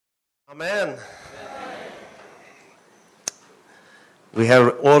Amen. We have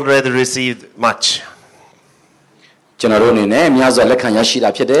already received much.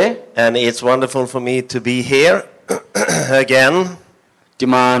 And it's wonderful for me to be here again. For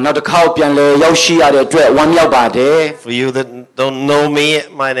you that don't know me,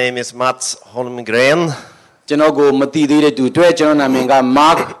 my name is Mats Holmgren.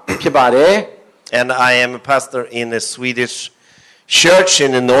 And I am a pastor in a Swedish church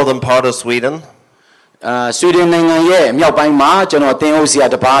in the northern part of Sweden. And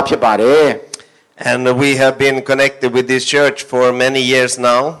we have been connected with this church for many years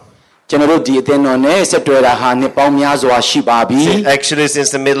now. Actually,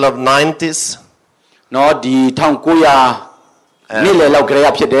 since the middle of 90s. And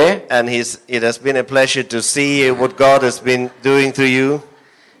it has been a pleasure to see what God has been doing through you.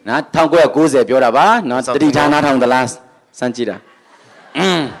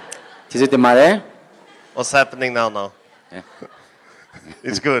 What's happening now? Yeah.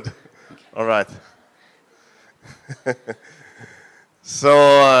 It's good. All right. So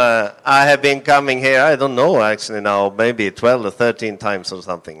I have been coming here, I don't know actually now, maybe 12 or 13 times or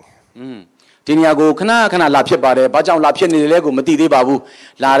something.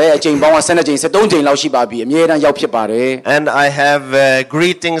 And I have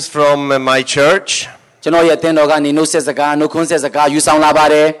greetings from my church.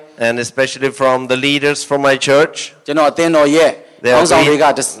 And especially from the leaders from my church. They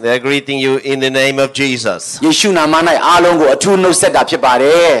are greeting you in the name of Jesus.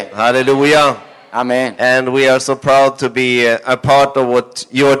 Hallelujah. Amen. And we are so proud to be a part of what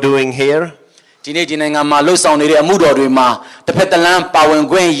you are doing here. But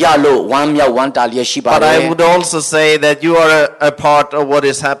I would also say that you are a part of what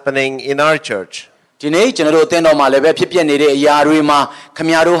is happening in our church.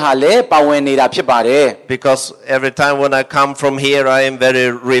 Because every time when I come from here, I am very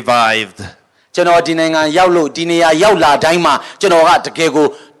revived.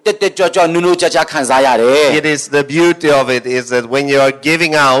 It is the beauty of it is that when you are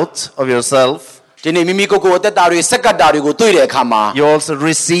giving out of yourself, you also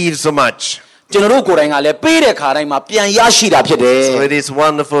receive so much. So it is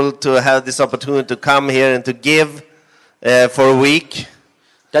wonderful to have this opportunity to come here and to give for a week.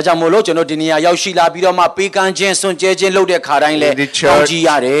 In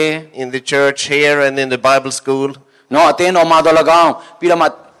the church here and in the Bible school.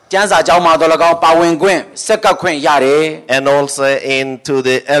 And also into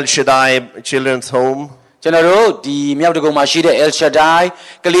the El Shaddai Children's Home.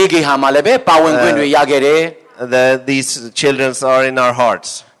 These children are in our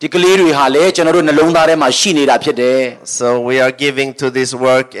hearts. So we are giving to this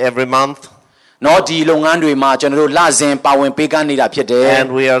work every month.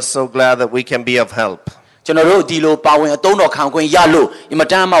 And we are so glad that we can be of help.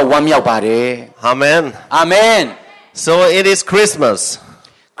 Amen. Amen. So it is Christmas.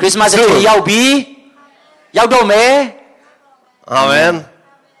 Amen.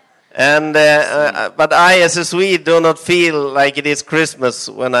 And but I, as a Swede, do not feel like it is Christmas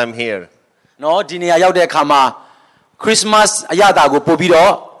when I'm here. Christmas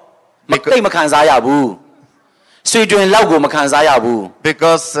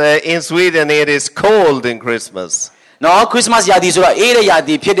because in Sweden it is cold in Christmas. No, Christmas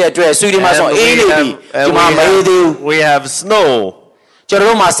we have snow.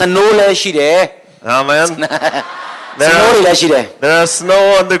 Amen. There are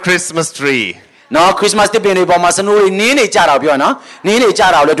snow on the Christmas tree. No, Christmas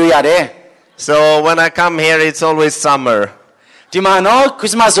So when I come here, it's always summer.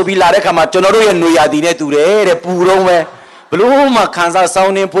 Christmas will be like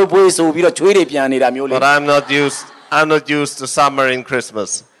I'm not used to summer in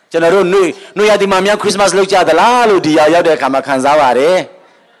Christmas.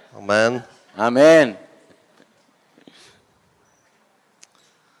 Amen. Amen.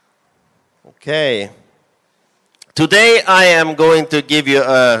 Okay. Today I am going to give you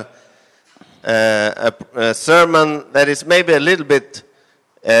a sermon that is maybe a little bit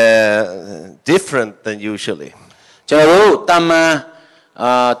different than usually.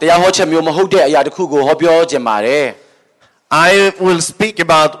 I will speak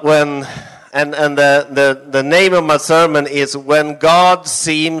about when, and the name of my sermon is When God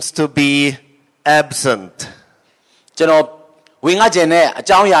Seems to Be Absent.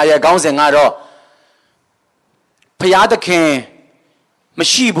 မ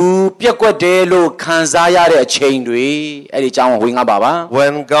ရှိဘူးပြက်ကွက်တယ်လို့ခံစားရတဲ့အချိန်တွေအဲ့ဒီအကြောင်းကိုဝင်ငါပါပါ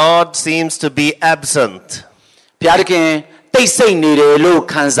When God seems to be absent. ဘုရားသခင်တိတ်ဆိတ်နေတယ်လို့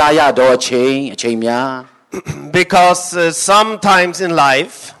ခံစားရတော့အချိန်များ Because sometimes in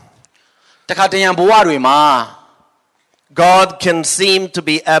life တခါတရံဘဝတွေမှာ God can seem to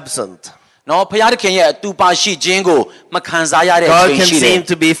be absent. နော်ဘုရားသခင်ရဲ့အတူပါရှိခြင်းကိုမခံစားရတဲ့အချိန် God can ရှိတယ် seem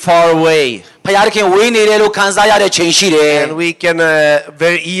to be far away. ဘုရားသခင်ဝေးနေတယ်လို့ခံစားရတဲ့အချိန်ရှိတယ် And we can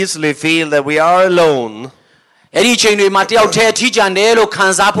very easily feel that we are alone အဲ့ဒီအချိန်တွေမှာတယောက်တည်းထိကြံတယ်လို့ခံ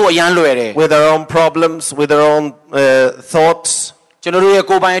စားဖို့အရန်လွယ်တယ် with our own problems, with our own thoughts. ကျွန်တော်တို့ရဲ့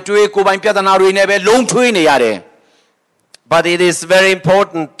ကိုယ်ပိုင်အတွေးကိုယ်ပိုင်ပြဿနာတွေနဲ့ပဲလုံးထွေးနေရတယ် But it is very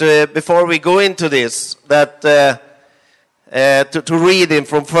important before we go into this that to read in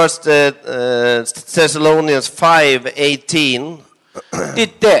from 1 Thessalonians 5:18.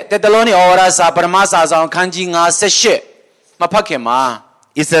 တက်တလောနီဩဝါဒစာပထမစာဆောင်ခန်းကြီး9:18မဖတ်ခင်မှာ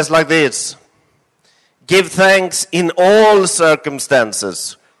It says like this: Give thanks in all circumstances,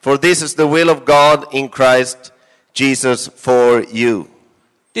 for this is the will of God in Christ Jesus for you.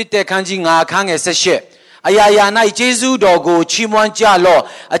 တက်ခန်းကြီး9ခန်းငယ်18အရာရာ၌ယေရှုတော်ကိုချီးမွမ်းကြလော့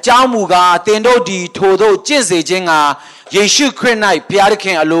အကြောင်းမူကားတင်တို့ဒီထိုတို့ကျင့်စေခြင်းကယေရှုခရစ်၌ဘုရားသခ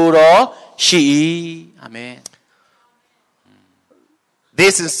င်အလိုတော်ရှိ၏အာမင်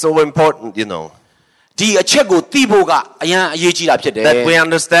This is so important, you know. ဒီအချက်ကိုသိဖို့ကအရန်အရေးကြီးတာဖြစ်တယ် That we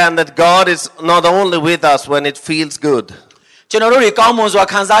understand that God is not only with us when it feels good. ကျွန်တော်တို့တွေကောင်းမွန်စွာ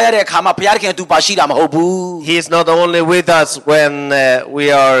ခံစားရတဲ့အခါမှာဘုရားသခင်အတူပါရှိတာမဟုတ်ဘူး He is not only with us when we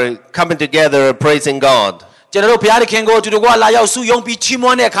are coming together praising God. ကျွန်တော်တို့ဘုရားသခင်ကိုအတူတကွလာရောက်စုယုံပြီးချီးမွ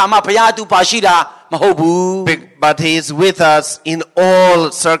မ်းတဲ့အခါမှာဘုရားအတူပါရှိတာမဟုတ်ဘူး But He is with us in all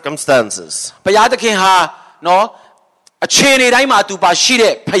circumstances. ဘုရားသခင်ဟာနော်အခြေအနေတိုင်းမှာအတူပါရှိ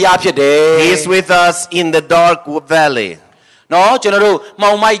တဲ့ဘုရားဖြစ်တယ် He is with us in the dark valley. နော်ကျွန်တော်တို့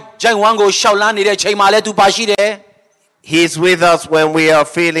မောင်မိုက်ဂျိုင်ဝမ်ကိုရှောက်လန်းနေတဲ့ချိန်မှာလည်းအတူပါရှိတယ် He is with us when we are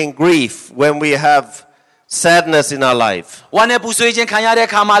feeling grief, when we have sadness in our life. ဝမ်းနဲ့ပူဆွေးခြင်းခံရတဲ့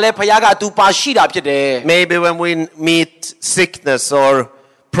အခါမှာလည်းဘုရားကအတူပါရှိတာဖြစ်တယ် Maybe when we meet sickness or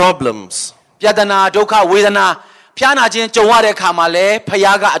problems. ပြဿနာဒုက္ခဝေဒနာဖျားနာခြင်းကြုံရတဲ့အခါမှာလည်းဘု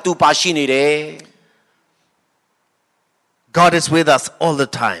ရားကအတူပါရှိနေတယ် God is with us all the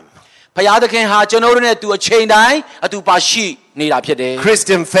time. ဘုရားသခင်ဟာကျွန်တော်တို့နဲ့အတူအချိန်တိုင်းအတူပါရှိနေတာဖြစ်တယ်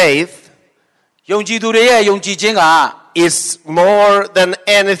Christian faith ယုံကြည်သူတွေရဲ့ယုံကြည်ခြင်းက is more than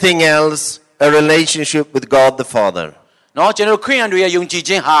anything else a relationship with God the Father. နော်ကျွန်တော်တို့ခရိယန်တွေရဲ့ယုံကြည်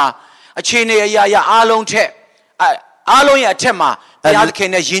ခြင်းဟာအခြေအနေအရာရာအားလုံးထက်အားလုံးရဲ့အထက်မှာဘုရားသခင်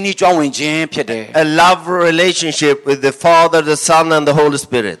နဲ့ယဉ်ကျေးကြွဝင်ခြင်းဖြစ်တယ် A love relationship with the Father, the Son, and the Holy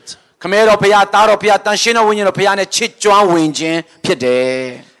Spirit. ခမဲတော်ဘုရားသားတော်ဘုရားတန်ရှင်းတော်ဝိညာဉ်တော်ဘုရားနဲ့ချစ်ကြွဝင်ခြင်းဖြစ်တယ်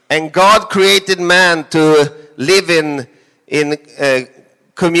And God created man to live in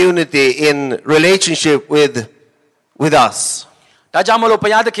community, in relationship with us. ဒါကြောင့်မလို့ဘု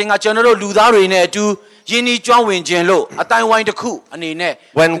ရားသခင်ကကျွန်တော်တို့လူသားတွေနဲ့အတူယဉ်ကျေးကြွဝင်ခြင်းလို့အတိုင်းဝိုင်းတစ်ခုအနေနဲ့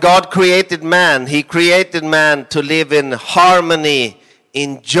When God created man, He created man to live in harmony, in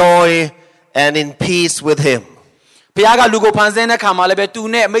joy, and in peace with Him. ဘုရားကလူကိုဖန်ဆင်းတဲ့အခါမှာလည်းပဲသူ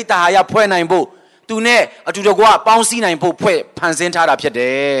နဲ့မိတ္တဟာယဖွဲ့နိုင်ဖို့သူနဲ့အတူတကွပေါင်းစည်းနိုင်ဖို့ဖွဲ့ဖန်ဆင်းထားတာဖြစ်တ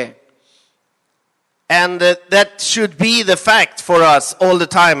ယ် And that should be the fact for us all the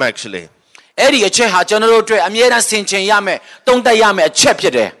time, actually. အဲ့ဒီအချက်ဟာကျွန်တော်တို့အတွက်အမြဲတမ်းဆင်ခြင်ရမယ်တုံ့တက်ရမယ်အချက်ဖြ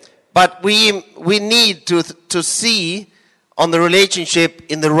စ်တယ် But we need to see on the relationship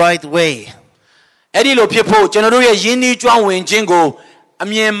in the right way. အဲ့ဒီလိုဖြစ်ဖို့ကျွန်တော်တို့ရဲ့ယဉ်ကျေးကြွဝင်ခြင်းကိုအ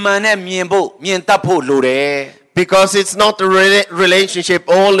မြင်မှန်နဲ့မြင်ဖို့မြင်တတ်ဖို့လိုတယ် Because it's not a relationship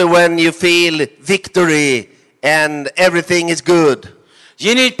only when you feel victory and everything is good. ယ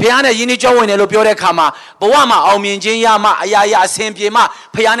ဉ်ကျေးဘုရားနဲ့ယဉ်ကျေးကြွဝင်တယ်လို့ပြောတဲ့အခါမှာဘဝမှာအောင်မြင်ခြင်းရမှအရာရာအဆင်ပြေမှ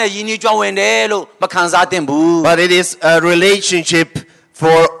ဘုရားနဲ့ယဉ်ကျေးကြွဝင်တယ်လို့မခံစားသင့်ဘူး But it is a relationship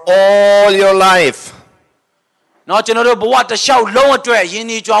for all your life. နော်ကျွန်တော်တို့ဘဝတစ်လျှောက်လုံးအတွက်ယဉ်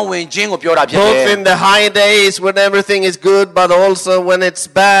ကျေးကြွဝင်ခြင်းကိုပြောတာဖြစ်တယ် Both in the high days when everything is good, but also when it's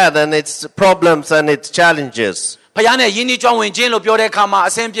bad and it's problems and it's challenges. ဘုရားနဲ့ယဉ်ကျေးကြွဝင်ခြင်းလို့ပြောတဲ့အခါမှာ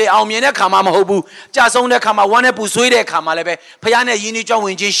အဆင်ပြေအောင်မြင်တဲ့အခါမှာမဟုတ်ဘူးကြာဆုံးတဲ့အခါမှာဝမ်းနဲ့ပူဆွေးတဲ့အခါမှာလည်းပဲဘုရားနဲ့ယဉ်ကျေးကြွဝ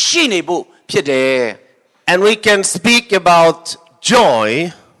င်ခြင်းရှိနေဖို့ဖြစ်တယ် And we can speak about joy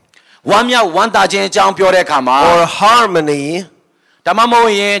ဝမ်းမြောက်ဝမ်းသာခြင်းအကြောင်းပြောတဲ့အခါမှာ or harmony, ဓမ္မမဟု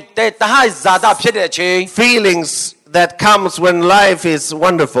တ်ရင်တဟဇာတဖြစ်တဲ့အချိန် feelings that comes when life is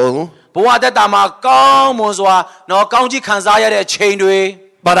wonderful. ဘဝတက်တာမှာကောင်းမွန်စွာနော်ကောင်းကြီးခံစားရတဲ့အချိန်တွေ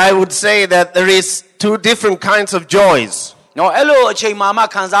But I would say that there is two different kinds of joys. နော်အဲ့လိုအချိန်မှာမှ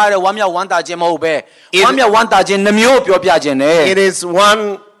ခံစားရတဲ့ဝမ်းမြောက်ဝမ်းသာခြင်းမဟုတ်ပဲဝမ်းမြောက်ဝမ်းသာခြင်းနှမျိုးပြောပြခြင်းနဲ့ It is one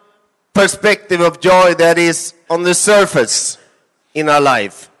perspective of joy that is on the surface. in our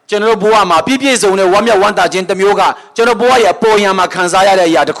life. ကျွန်တော်တို့ဘဝမှာပြည့်ပြည့်စုံတဲ့ဝမ်းမြောက်ဝမ်းသာခြင်းတစ်မျိုးကကျွန်တော်ဘဝရဲ့ပေါ်ရန်မှာခံစားရတဲ့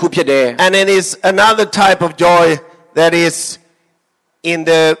အရာတစ်ခုဖြစ်တယ် And it is another type of joy that is in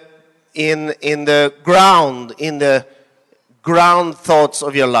the ground thoughts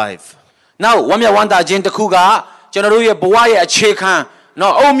of your life. Now ဝမ်းမြောက်ဝမ်းသာခြင်းတစ်ခုကကျွန်တော်တို့ရဲ့ဘဝရဲ့အခြေခံ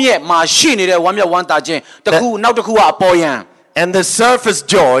နော်အုံမြက်မှာရှိနေတဲ့ဝမ်းမြောက်ဝမ်းသာခြင်းတစ်ခုနောက်တစ်ခုကအပေါ်ယံ And the surface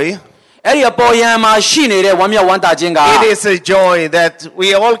joy, အဲ့ဒီအပေါ်ယံမှာရှိနေတဲ့ဝမ်းမြောက်ဝမ်းသာခြင်းက it is a joy that we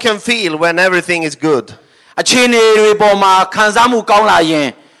all can feel when everything is good. အခြေအနေတွေပေါ်မှာခံစားမှုကောင်းလာရင်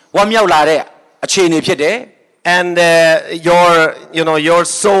ဝမ်းမြောက်လာတဲ့အခြေအနေဖြစ်တယ် And your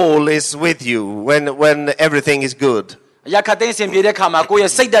soul is with you when everything is good. အရာခတ်သိမ်းစင်ပြေတဲ့ခါမှာကိုယ့်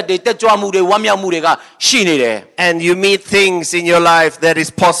ရဲ့စိတ်ဓာတ်တွေတက်ကြွမှုတွေဝမ်းမြောက်မှုတွေကရှိနေတယ် And you meet things in your life that is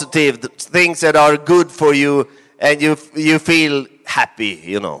positive, things that are good for you, and you feel happy,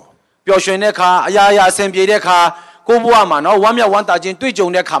 ပျော်ရွှင်တဲ့ခါအရာအစင်ပြေတဲ့ခါကိုယ့်ဘဝမှာနော်ဝမ်းမြောက်ဝမ်းသာခြင်းတွေ့ကြုံ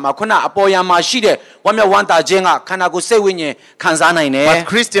တဲ့ခါမှာခုနအပေါ်ယံမှာရှိတဲ့ဝမ်းမြောက်ဝမ်းသာခြင်းကခန္ဓာကိုယ်စိတ်ဝိညာဉ်ခံစားနိုင်တယ် But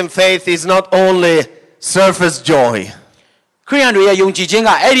Christian faith is not only surface joy. ခရိယန်တွေရဲ့ယုံကြည်ခြင်းက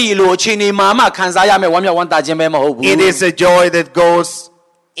အဲ့ဒီလိုအခြေအနေမှာမှခံစားရမယ့်ဝမ်းမြောက်ဝမ်းသာခြင်းပဲမဟုတ်ဘူး It is a joy that goes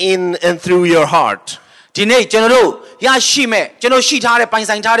in and through your heart. ဒီနေ့ကျွန်တော်တို့ရရှိမဲ့ကျွန်တော်ရှိထားတဲ့ပိုင်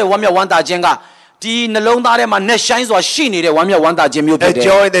ဆိုင်ထားတဲ့ဝမ်းမြောက်ဝမ်းသာခြင်းကဒီနှလုံးသားထဲမှာနှက်ဆိုင်စွာရှိနေတဲ့ဝမ်းမြောက်ဝမ်းသာခြင်းမျိုးဖြစ်တယ် A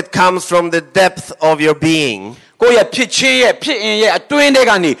joy that comes from the depth of your being. ကိုယ့်ရဲ့ဖြစ်ခြင်းရဲ့ဖြစ်အင်ရဲ့အတွင်းထဲ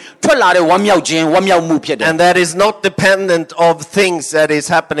ကနေထွက်လာတဲ့ဝမ်းမြောက်ခြင်းဝမ်းမြောက်မှုဖြစ်တယ် And that is not dependent of things that is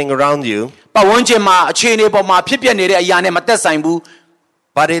happening around you. ပတ်ဝန်းကျင်မှာအခြေအနေပေါ်မှာဖြစ်ပျက်နေတဲ့အရာနဲ့မသက်ဆိုင်ဘူး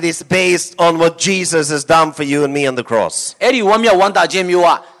But it is based on what Jesus has done for you and me on the cross. အဲ့ဒီဝမ်းမြောက်ဝမ်းသာခြင်းမျိုးက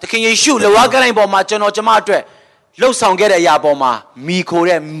သခင်ယေရှုလက်ဝါးကတိုင်းပေါ်မှာကျွန်တော်ကျမအတွက်လှုပ်ဆောင်ခဲ့တဲ့အရာပေါ်မှာမိခို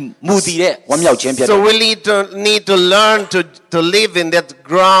တဲ့မူတည်တဲ့ဝမ်းမြောက်ခြင်းဖြစ်တယ် So we need to learn to live in that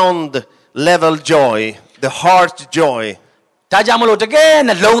ground level joy, the heart joy. ဒါကြောင့်မလို့တကယ်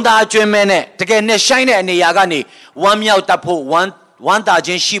နှလုံးသားကျွမ်းမဲနဲ့တကယ်နဲ့ရှိုင်းတဲ့အနေအရာကနေဝမ်းမြောက်တတ်ဖို့ဝမ်းသာခြ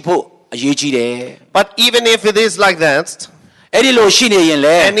င်းရှိဖို့အရေးကြီးတယ် But even if it is like that, အဲ့ဒီလိုရှိနေရင်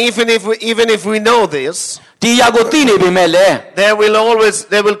လေ and even if we know this, ဒီအရာကိုသိနေပေမဲ့လေ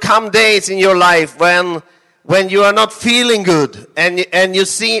there will come days in your life when you are not feeling good and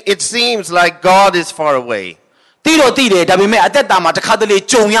it seems like God is far away. သိတော့သိတယ်ဒါပေမဲ့အသက်တာမှာတစ်ခါတလေ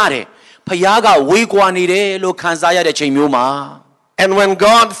ကြုံရတယ်ဖခင်ကဝေးကွာနေတယ်လို့ခံစားရတဲ့ချိန်မျိုးမှာ And when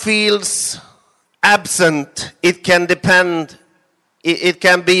God feels absent, it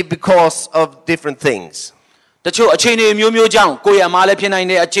can be because of different things. တချို့အခြေအနေမျိုးမျိုးကြောင့်ကိုယ့်ရဲ့အမားလည်းဖြစ်နိုင်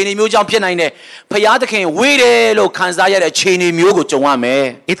တယ်အခြေအနေမျိုးကြောင့်ဖြစ်နိုင်တယ်ဖခင်သခင်ဝေးတယ်လို့ခံစားရတဲ့အခြေအနေမျိုးကိုကြုံရမယ်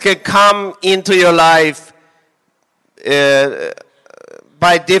It can come into your life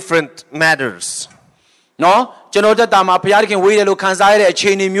by different matters. နော်ကျွန်တော်တက်တာမှာဖခင်သခင်ဝေးတယ်လို့ခံစားရတဲ့အခြေ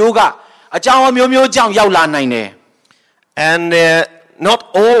အနေမျိုးကအကြောင်းအမျိုးမျိုးကြောင့်ရောက်လာနိုင်တယ် And not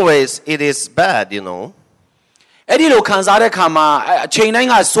always it is bad, အဲ့ဒီလိုခံစားတဲ့ခါမှာအချိန်တိုင်း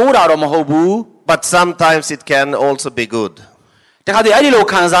ကစိုးတာတော့မဟုတ်ဘူး But sometimes it can also be good. တခါတည်းအဲ့ဒီလို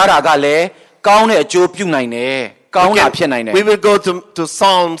ခံစားတာကလည်းကောင်းတဲ့အကျိုးပြုနိုင်တယ်ကောင်းတာဖြစ်နိုင်တယ် We will go to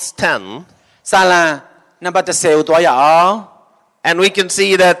Psalms 10. စာလံနံပါတ်10ကိုသွားရအောင် And we can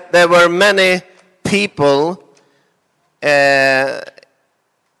see that there were many people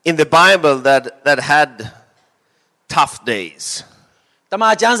in the Bible that had tough days. တမ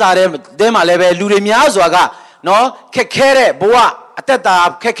န်ကျမ်းစာထဲမှာလည်းပဲလူတွေများစွာကနော်ခက်ခဲတဲ့ဘဝအသက်တာ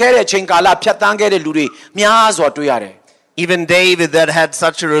ခက်ခဲတဲ့ချိန်ကာလဖြတ်သန်းခဲ့တဲ့လူတွေများစွာတွေ့ရတယ် Even David that had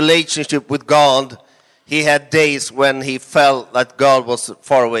such a relationship with God, he had days when he felt that God was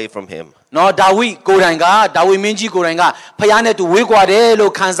far away from him. နော်ဒါဝိကိုယ်တိုင်ကဒါဝိမင်းကြီးကိုယ်တိုင်ကဖခင်နဲ့သူဝေးကွာတယ်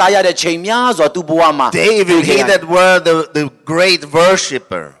လို့ခံစားရတဲ့ချိန်များစွာသူ့ဘဝမှာ David, he that were the great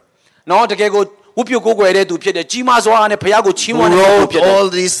worshipper. နော်တကယ်ကိုဝုပြုကိုးကွယ်တဲ့သူဖြစ်တယ်ကြီးမားစွာနဲ့ဖခင်ကိုချီးမွမ်းတဲ့သူဖြစ်တယ် All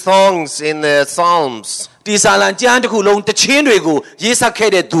these songs in the Psalms. ဒီစာလံကျမ်းတစ်ခုလုံးတခြင်းတွေကိုရေးဆက်ခဲ့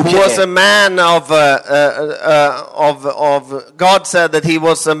တဲ့သူဖြစ်တယ် was a man of God said that he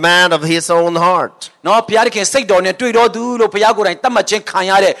was a man of his own heart. နော်ဘုရားသခင်စိတ်တော်နဲ့တွေ့တော်သူလို့ဘုရားကိုယ်တိုင်သတ်မှတ်ခြင်းခံ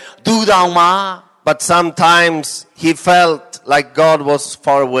ရတဲ့သူတောင်မှာ But sometimes he felt like God was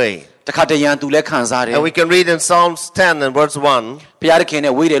far away. တခါတရံသူလည်းခံစားတယ် And we can read in Psalms 10 and verse 1. ဘုရားသခင်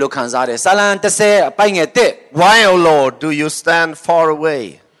နဲ့ဝေးတယ်လို့ခံစားတယ်စာလံ30အပိုင်ငယ်1 Why, O Lord, do you stand far away?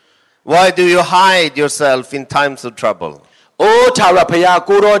 Why do you hide yourself in times of trouble? အိုးထာဝရဘုရား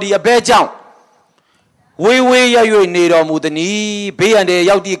ကိုတော်ဒီအဘဲကြောင့်ဝေးဝေးရ၍နေတော်မူသည်။ဘေးရန်တွေ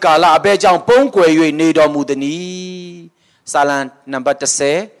ရောက်သည့်ကာလအဘဲကြောင့်ပုန်းကွယ်၍နေတော်မူသည်။စာလံနံပါတ်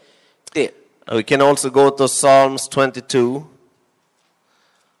30 We can also go to Psalms 22.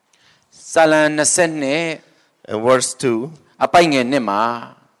 စာလံ20 and verse 2. အပိုင်ငယ်1မှာ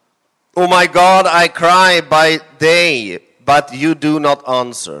Oh my God, I cry by day, but you do not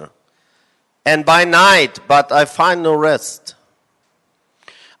answer. And by night, but I find no rest.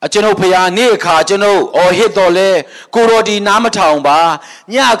 ကျွန်ုပ်ဖျားနေ့အခါကျွန်ုပ်အော်ဟစ်တော်လဲကိုတော်ဒီနားမထောင်ပါ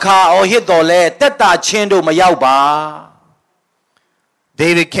ညအခါအော်ဟစ်တော်လဲတက်တာချင်းတို့မရောက်ပါ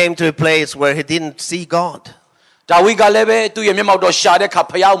David came to a place where he didn't see God. ဒါဝိကလည်းပဲသူ့ရဲ့မျက်မှောက်တော်ရှာတဲ့အခါ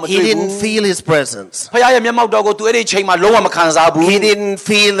ဖျားကိုမတွေ့ဘူး He didn't feel his presence. ဖျားရဲ့မျက်မှောက်တော်ကိုသူအဲ့ဒီအချိန်မှာလုံးဝမခံစားဘူး He didn't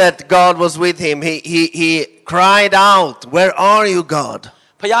feel that God was with him. He cried out, "Where are you, God?"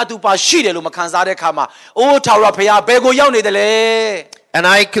 ဖျားသူပါရှိတယ်လို့မခံစားတဲ့အခါမှာအိုးထာဝရဖျားဘယ်ကိုရောက်နေတယ်လဲ And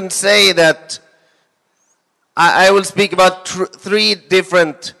I can say that I will speak about three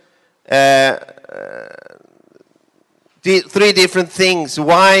different things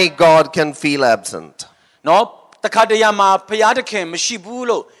why God can feel absent. နော်တခါတရံမှာဖျားတခင်မရှိဘူး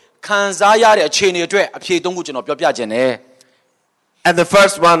လို့ခံစားရတဲ့အခြေအနေအတွက်အဖြေသုံးခုကျွန်တော်ပြောပြခြင်းတယ် And the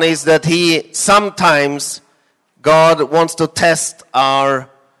first one is that sometimes God wants to test our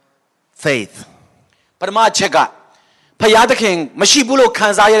faith. ပထမအချက်ကဖျားတခင်မရှိဘူးလို့ခံ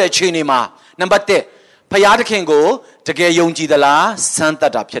စားရတဲ့အခြေအနေမှာနံပါတ်1ဖျားတခင်ကိုတကယ်ယုံကြည်သလားစမ်းသ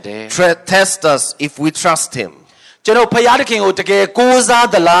ပ်တာဖြစ်တယ် Test us if we trust him. ကျွန်တော်ဖျားတခင်ကိုတကယ်ကိုးစား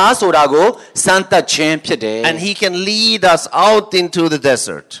သလားဆိုတာကိုစမ်းသပ်ခြင်းဖြစ်တယ် And he can lead us out into the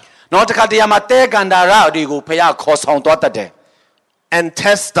desert. နောက်တစ်ခါတရံမှာတဲကန္တာရတွေကိုဖျားခေါ်ဆောင်သွားတတ်တယ် And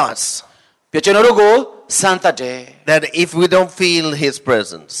test us. ပြကျွန်တော်တို့ကိုစမ်းသပ်တယ် That if we don't feel his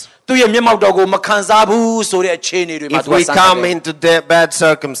presence. သူရဲ့မျက်မှောက်တော်ကိုမခံစားဘူးဆိုတဲ့အခြေအနေတွေမှာ If သူက we စမ်းသပ် come တယ် into bad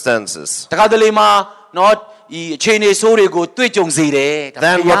circumstances. တခါတလေမှာနော်ဒီအခြေအနေဆိုးတွေကိုတွေ့ကြုံစေတယ်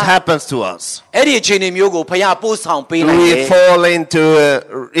Then what happens to us? အဲ့ဒီအခြေအနေမျိုးကိုဖျားပို့ဆောင်ပေးနိုင်တယ် We fall into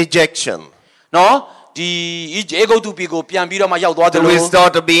rejection. နော်ဒီအေဂုတ်တူပီကိုပြန်ပြီးတော့မှရောက်သွားတယ် Do လို့ we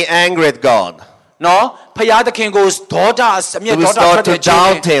start to be angry at God? နော်ဖျားသခင်ကိုဒေါသအမျက် Do we ဒေါသ start ထွက် to တဲ့အခြေအနေ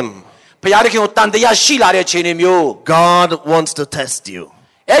doubt him? ဖျားသခင်ကိုတန်တရားရှိလာတဲ့အခြေအနေမျိုး God wants to test you.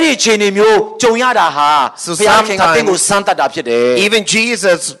 အဲ့ဒီအခြေအနေမျိုးကြုံရတာဟာ So ဖျားသခင်ကတင့်ကိုစမ်းသပ်တာဖြစ်တယ် Even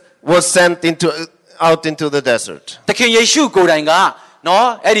Jesus was sent out into the desert. သခင်ယေရှုကိုယ်တိုင်ကနော်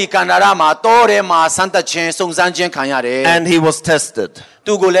အဲ့ဒီကန္နာရမှာတောထဲမှာစမ်းသပ်ခြင်းစုံစမ်းခြင်းခံရတယ် And he was tested.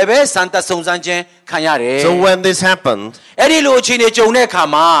 သူကိုလည်းပဲစမ်းသပ်စုံစမ်းခြင်းခံရတယ် So when this happened, အဲ့ဒီလိုအခြေအနေကြုံတဲ့အခါ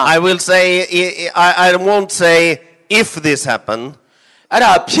မှာ I will say, I won't say if this happened, အဲ့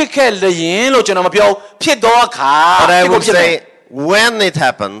ဒါဖြစ်ခဲ့လျင်လို့ကျွန်တော်မပြောဖြစ်တော့အခါ but I will say when it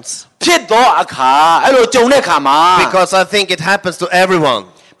happens, ဖြစ်တော့အခါအဲ့လိုကြုံတဲ့အခါမှာ because I think it happens to everyone.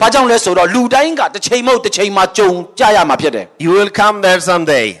 ဘာကြောင့်လဲဆိုတော့လူတိုင်းကတစ်ချိန်မဟုတ်တစ်ချိန်မှာကြုံကြရမှာဖြစ်တယ် You will come there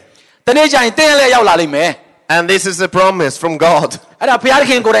someday. တနေ့ကျရင်တင်းလည်းရောက်လာလိမ့်မယ် And this is a promise from God. အဲ့ဒါဘုရားသ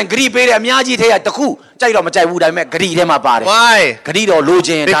ခင်ကိုယ်တိုင်ဂရိပေးတဲ့အများကြီးထဲကတစ်ခုကြိုက်တော့မကြိုက်ဘူးဒါပေမဲ့ဂရိထဲမှာပါတယ် Why? ဂရိတော်လို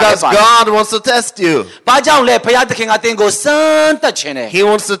ချင်တာလည်း Because ပါတယ် God wants to test you. ဘာကြောင့်လဲဘုရားသခင်ကတင်းကိုစမ်းသပ်ခြင်းတယ် He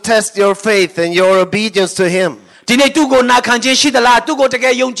wants to test your faith and your obedience to him. ဒီနေ့သူ့ကိုနာခံခြင်းရှိသလားသူ့ကိုတက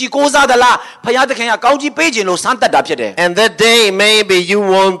ယ်ယုံကြည်ကိုးစားသလားဘုရားသခင်ကကောင်းကြီးပေးခြင်းလို့စမ်းသပ်တာဖြစ်တယ် And that day maybe you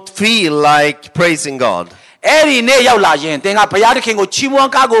won't feel like praising God. အဲ့ဒီနေ့ရောက်လာရင်တင်းကဘုရားသခင်ကိုချီးမွမ်း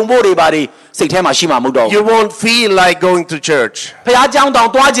ကားကုန်ဖို့တွေပါတယ်စိတ်ထဲမှာရှိမှာမဟုတ်တော့ You won't feel like going to church. ဘုရားကျောင်းတောင်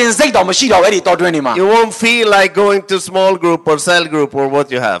တွားခြင်းစိတ်တော်မရှိတော့အဲ့ဒီတော်တွင်းနေမှာ You won't feel like going to small group or cell group or what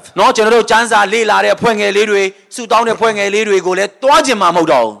you have. နော်ကျွန်တော်တို့စမ်းစာလေးလာတဲ့ဖွဲ့ငယ်လေးတွေစုတောင်းတဲ့ဖွဲ့ငယ်လေးတွေကိုလည်းတွားခြင်းမှာမဟုတ်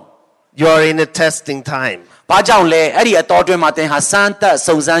တော့ You are in a testing time. ဘာကြောင့်လဲအဲ့ဒီအတော်တွင်းမှာတင်ဟာစမ်းသပ်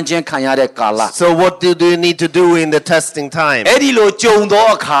စုံစမ်းခြင်းခံရတဲ့ကာလ So what do you need to do in the testing time? အဲ့ဒီလိုကြုံသော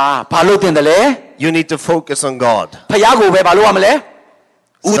အခါဘာလို့တင်တယ်လဲ You need to focus on God. ဖခင်ကိုပဲဘာလို့ရမလဲ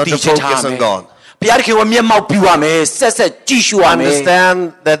Not to focus on God. ဘုရားခင်ကိုမျက်မှောက်ပြုရမယ်ဆက်ဆက်ကြည့်ရှုရမယ် Understand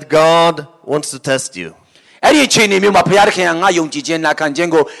that God wants to test you. အဲ့ဒီအချိန်မျိုးမှာဘုရားခင်ကငါယုံကြည်ခြင်းနာခံခြင်း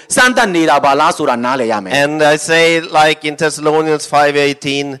ကိုစမ်းသပ်နေတာပါလားဆိုတာနားလည်ရမယ် And I say like in Thessalonians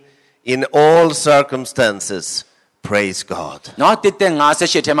 5:18, in all circumstances, praise God. နော်တစ်တဲ့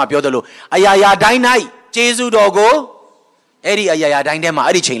58ထဲမှာပြောတယ်လို့အရာရာတိုင်း၌ကျေးဇူးတော်ကိုအဲ့ဒီအရာရာတိုင်းထဲမှာ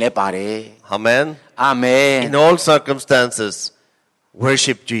အဲ့ဒီချိန်လဲပါတယ် Amen. အာမင် In all circumstances,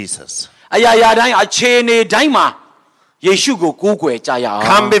 worship Jesus. အရာရာတိုင်းအခြေအနေတိုင်းမှာယေရှုကိုကိုးကွယ်ကြရအောင်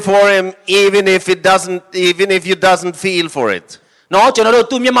Come before him even if you doesn't feel for it. နော်ကျွန်တော်တို့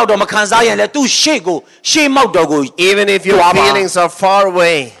သူ့မျက်မှောက်တော်မခံစားရင်လည်းသူ့ရှေ့မှောက်တော်ကို Even if your feelings are far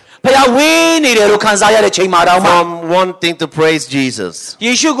away ဖခင်ဝေးနေတယ်လို့ခံစားရတဲ့ချိန်မှာတောင်မှ from wanting to praise Jesus,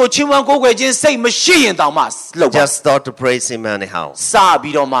 ယေရှုကိုချီးမွမ်းကိုးကွယ်ခြင်းစိတ်မရှိရင်တောင်မှလုပ်ပါ just start to praise him anyhow. စ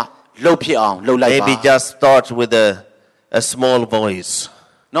ပြီးတော့မှလှုပ်ဖြစ်အောင်လှုပ်လိုက်ပါ Maybe just start with a small voice.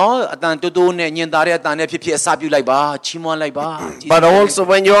 နော်အတန်တူတူနဲ့ညင်သာတဲ့အတန်နဲ့ဖြစ်ဖြစ်အစပြုလိုက်ပါချီးမွမ်းလိုက်ပါ But also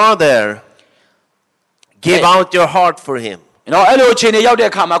when you are there, give out your heart for him. နော်အဲ့လိုအခြေအနေရောက်တဲ့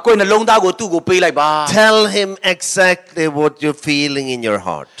အခါမှာကိုယ့်နှလုံးသားကိုသူ့ကိုပေးလိုက်ပါ Tell him exactly what you're feeling in your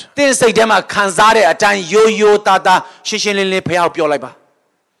heart. သင်စိတ်ထဲမှာခံစားတဲ့အတိုင်းရိုးရိုးသားသားရှင်းရှင်းလင်းလင်းဖះကိုပြောလိုက်ပါ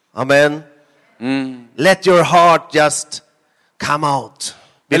Amen. Let your heart just come out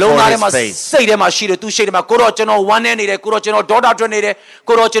နှလုံး before သားထဲ his မှာ face. စိတ်ထဲမှာရှိတယ်သူစိတ်ထဲမှာကိုတော့ကျွန်တော်ဝမ်းနေနေတယ်ကိုတော့ကျွန်တော်ဒေါသထွက်နေတယ်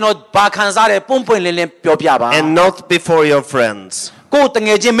ကိုတော့ကျွန်တော်ဘာခံစားတယ်ပွန့်ပွန့်လင်းလင်းပြောပြပါ And not before your friends. ကိုတင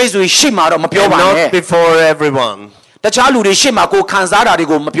ယ်ချင်းမိတ်ဆွေရှေ့မှာတော့မပြော And ပါနဲ့ not before everyone. တခြားလူတွေရှေ့မှာကိုခံစားတာတွေ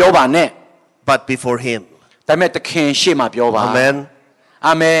ကိုမပြောပါနဲ့ But before him. ဒါပေမဲ့သခင်ရှေ့မှာပြောပါ Amen.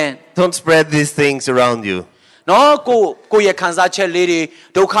 အာမင် Don't spread these things around you. နော်ကိုရဲ့ခံစားချက်လေးတွေ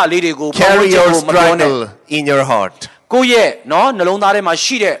ဒုက္ခလေးတွေကို Carry your struggle in your heart. ကိုရဲ့နော်နှလုံးသားထဲမှာ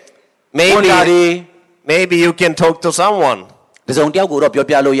ရှိတဲ့ Maybe you can talk to someone. တစုံတစ်ယောက်ကိုတော့ပြော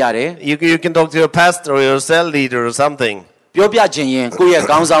ပြလို့ရတယ် You can talk to your pastor or your cell leader or something. ပြောပြခြင်းရင်ကိုရဲ့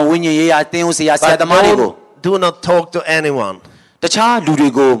ခေါင်းဆောင်ဝိညာဉ်ရေးရာသင်ဦးဆရာဆရာသမားတွေကို Do not talk to anyone. တခြားလူတွေ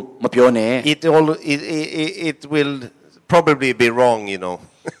ကိုမပြောနဲ့ It will probably be wrong, you know.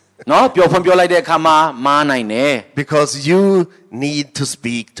 နော်ပြောဖွင့်ပြောလိုက်တဲ့အခါမှာမားနိုင်တယ် Because you need to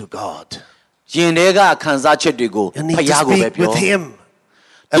speak to God. ရင်ထဲကခံစားချက်တွေကို You ဖ need to ခင်ကိုပဲ speak ပြော with him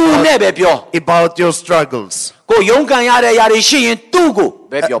သူနဲ့ပဲပြော about your struggles, ကိုရုန်းကန်ရတဲ့အရာတွေရှိရင်သူ့ကို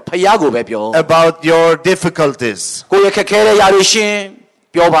ပဲပြောဖခင်ကိုပဲပြော about your difficulties, ကိုရဲ့ခက်ခဲတဲ့အရာတွေရှိရင်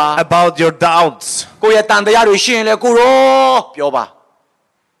ပြောပါ about your doubts. ကိုရဲ့တန်တရားတွေရှိရင်လည်းကိုရောပြောပါ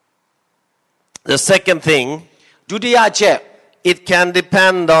The second thing, ဒုတိယချက် it can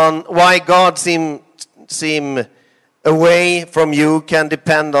depend on why God seem away from you, can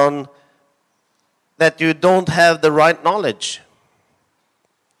depend on that you don't have the right knowledge.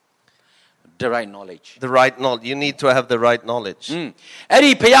 the right knowledge The right knowledge. You need to have the right knowledge. အဲ့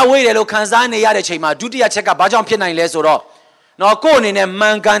ဒီဖျားဝေးတယ်လို့ခံစားနေရတဲ့ချိန်မှာဒုတိယချက်ကဘာကြောင့်ဖြစ်နိုင်လဲဆိုတော့နော်ကိုယ်အနေနဲ့မှ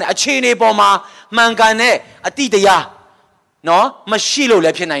န်ကန်အခြေအနေပေါ်မှာမှန်ကန်တဲ့အတိတရားနော်မရှိလို့လ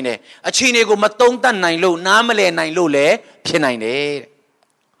ည်းဖြစ်နိုင်တယ်အခြေအနေကိုမသုံးသပ်နိုင်လို့နားမလည်နိုင်လို့လည်းဖြစ်နိုင်တယ်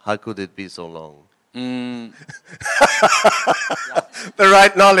How could it be so long? The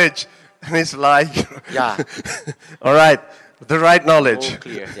right knowledge. And it's like, all right, the right knowledge. More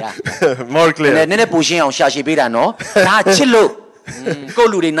clear, yeah. More clear. နည်းနည်းပူရှင်းအောင်ရှာရှည်ပေးတာနော်ဒါချစ်လို့ကို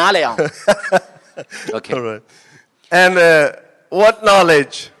လူတွေနားလည်အောင် Okay. All right. And what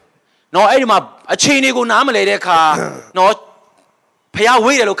knowledge? နော်အဲ့ဒီမှာအခြေအနေကိုနားမလည်တဲ့အခါနော်ဖျား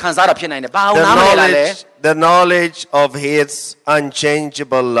ဝေးတယ်လို့ခံစားတာဖြစ်နိုင်တယ်ဘာလို့နားမလည်လာလဲ The knowledge of his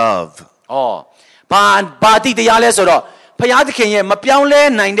unchangeable love. ဘာတိတရားလဲဆိုတော့ဖျားသခင်ရဲ့မပြောင်းလဲ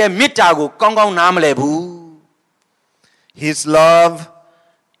နိုင်တဲ့မေတ္တာကိုကောင်းကောင်းနားမလည်ဘူး His love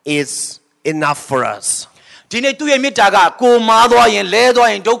is enough for us. ဒီနေ့သူ့ရဲ့မေတ္တာကကိုမားသွားရင်လဲသွား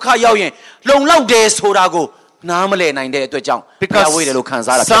ရင်ဒုက္ခရောက်ရင်လုံလောက်တယ်ဆိုတာကိုနားမလည်နိုင်တဲ့အတွက်ကြောင့်ဖျားဝေးတယ်လို့ခံ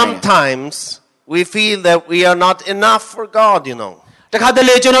စားတာဖြစ်နေတယ် Sometimes we feel that we are not enough for God, you know. တခါတ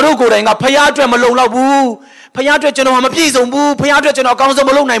လေကျွန်တော်တို့ကိုယ်တိုင်ကဖျားအတွက်မလုံလောက်ဘူးဖျားအတွက်ကျွန်တော်ဟာမပြည့်စုံဘူးဖျားအတွက်ကျွန်တော်အကောင်းဆုံး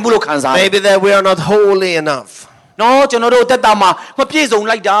မလုပ်နိုင်ဘူးလို့ခံစားတယ် Maybe that we are not holy enough. နော်ကျွန်တော်တို့တက်တာမှာမပြည့်စုံ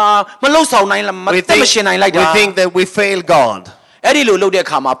လိုက်တာမလှုပ်ဆောင်နိုင်လားမသက်မရှင်နိုင်လိုက်တာ We think that we fail God. အဲ့ဒီလိုလုပ်တဲ့အ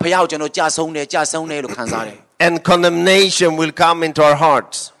ခါမှာဖျားကိုကျွန်တော်ကြာဆုံးတယ်လို့ခံစားတယ် And condemnation will come into our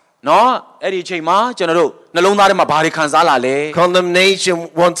hearts. နော်အဲ့ဒီအချိန်မှာကျွန်တော်တို့နှလုံးသားထဲမှာဘာတွေခံစားလာလဲ Condemnation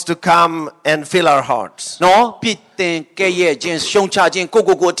wants to come and fill our hearts. နော်ပြစ်တင်ကဲ့ရဲ့ခြင်းရှုံချခြင်းကို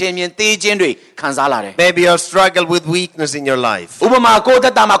အထင်မြင်သေးခြင်းတွေခံစားလာတယ် Maybe you struggle with weakness in your life. ဥပမာကိုတ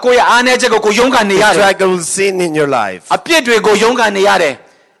က်တာမှာကိုရဲ့အားနည်းချက်ကိုရုန်းကန်နေရတယ် Struggle with sin in your life. အပြစ်တွေကိုရုန်းကန်နေရတယ်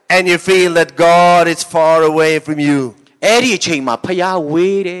And you feel that God is far away from you. အဲ့ဒီအချိန်မှာဖျား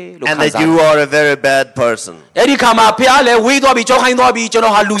ဝေးတယ်လို့ခံ And စား that you are a very bad person. အဲ့ဒီခါမှာဖျားလည်းဝေးသွားပြီကြောက်ခိုင်းသွားပြီကျွန်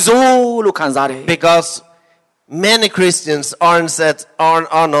တော်ဟာလူဆိုးလို့ခံစားတယ် Because many Christians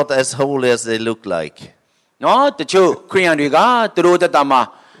are not as holy as they look like. နော်တချို့ခရိယန်တွေကသူတို့တက်တာမှာ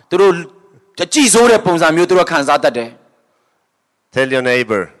သူတို့အကြည့်ဆိုးတဲ့ပုံစံမျိုးသူတို့ခံစားတတ်တယ် Tell your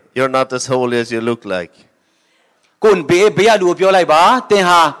neighbor, you're not as holy as you look like. ကိုဘေးရလူကိုပြောလိုက်ပါသင်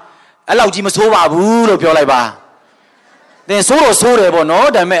ဟာအဲ့လောက်ကြီးမဆိုးပါဘူးလို့ပြောလိုက်ပါသင်ဆိုးတော့ဆိုးတယ်ပေါ့နော်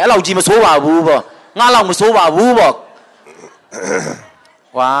ဒါပေမဲ့အဲ့လောက်ကြီးမဆိုးပါဘူးပေါ့ငါလောက်မဆိုးပါဘူးပေါ့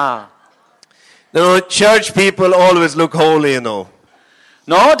Wow. No, church people always look holy, you know.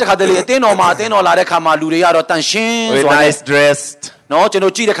 နော်တခါတလေအတင်းတော်မှာအတင်းတော်လာတဲ့ခါမှာလူတွေကတော့တန်ရှင်း Very စွာနဲ့ nice dressed. နော်ကျွန်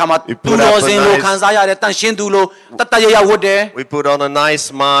တော်ကြည့်တဲ့ခါမှာ We သူ put တော် up a စင်လို့ nice- ခံစားရတယ်တန်ရှင်းသူလို့တတ်တရရဝတ်တယ် We put on a nice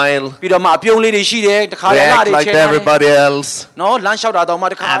smile. ပြီးတော့မှအပြုံးလေးတွေရှိတယ်တခါ We လေလာ act တွေ like ချဲတယ် everybody else. နော်လမ်းလျှောက်တာတော့မှ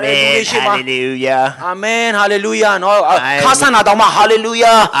တခါလေလူတွေရှိမှာ Hallelujah. အာမင်ဟာလေလုယာနော်ခါဆန်တာတော့မှဟာလေလု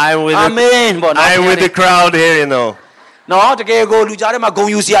ယာ I'm with အာမင်ပေါ့နော် I'm with the crowd here, you know. နော်တကယ်ကိုလူကြားထဲမှာဂုံ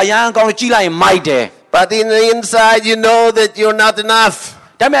ယူစရာရမ်းကောင်းကြည့်လိုက်ရင်မိုက်တယ် But in the inside, you know that you're not enough.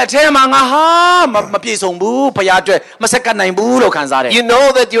 တ ဒါပေမဲ့အထဲမှာငါဟာမပြေဆုံးဘူးဖခင်အတွက်မဆက်ကပ်နိုင်ဘူးလို့ခံစားတယ် You know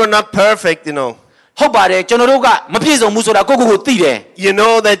that you're not perfect, you know. ဟုတ်ပါတယ်ကျွန်တော်တို့ကမပြေဆုံးဘူးဆိုတာကိုသိတယ် You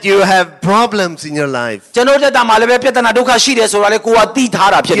know that you have problems in your life. ကျွန်တော်တက်တာမှာလည်းပဲပြဿနာဒုက္ခရှိတယ်ဆိုတာလေကိုကသိ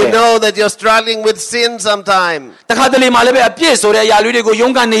ထားတာဖြစ်တယ် You know that you're struggling with sin sometime. တခါတလေမှာလည်းပဲအပြစ်ဆိုတဲ့အရာလေးတွေကိုယုံ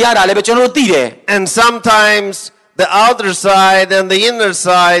ကန်နေရတာလည်းပဲကျွန်တော်တို့သိတယ် And sometimes the outer side and the inner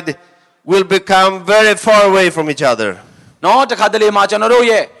side will become very far away from each other. နော်တခါတလေမှာကျွန်တော်တို့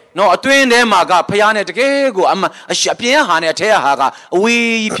ရဲ့နော်အတွင်းထဲမှာကဖခင်နဲ့တကယ်ကိုအပြင်ဟာနဲ့အထဲဟာကအ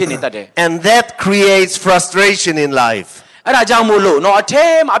ဝေးဖြစ်နေတတ်တယ် And that creates frustration in life. အဲ့ဒါကြောင့်မို့လို့နော်အထဲ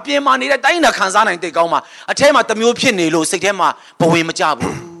မှာအပြင်မှာနေတဲ့တိုင်းတာခံစားနိုင်တဲ့ကောင်းမှာအထဲမှာတစ်မျိုးဖြစ်နေလို့စိတ်ထဲမှာဘဝင်မကြ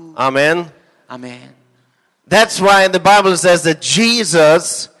ဘူး Amen. Amen. That's why the Bible says that Jesus,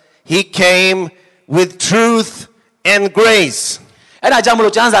 he came with truth and grace. အဲ့ဒါကြောင့်မ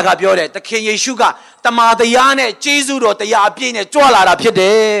လို့ကျမ်းစာကပြောတယ်သခင်ယေရှုကတမန်တရားနဲ့ကျေးဇူးတော်တရားအပြည့်နဲ့ကြွလာတာဖြစ်တ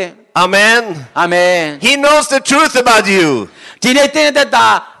ယ် Amen. Amen. He knows the truth about you. ဒီနေ့တင်းသက်တာ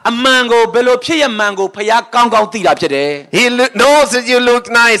အမှန်ကိုဘယ်လိုဖြစ်ရမှန်ကိုဖခင်ကောင်းကောင်းသိတာဖြစ်တယ် He knows that you look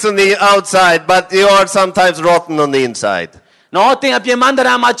nice on the outside, but you are sometimes rotten on the inside. နော်တင်းအပြင်မန္တ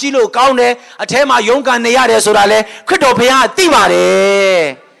ရာမှာကြီးလို့ကောင်းတယ်အထဲမှာယုံကန်နေရတယ်ဆိုတာလေခရစ်တော်ဖခင်သိပါတယ်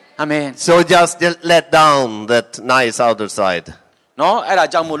Amen. So just let down that nice outer side. နော်အဲ့ဒါ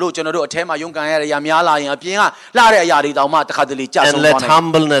ကြောင့်မို့လို့ကျွန်တော်တို့အထဲမှာယုံကန်ရတဲ့အရာများလာရင်အပြင်ကလှတဲ့အရာတွေတောင်မှတစ်ခါတလေကြာဆုံး And သွား let တယ်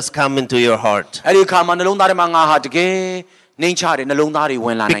humbleness come into your heart. အဲ့ဒီအခါမှာနှလုံးသားထဲမှာငါဟာတကယ်နှိမ်ချတယ်နှလုံးသားတွေဝ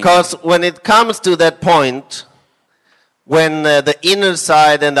င်လာနိုင်တယ် Because when it comes to that point, when the inner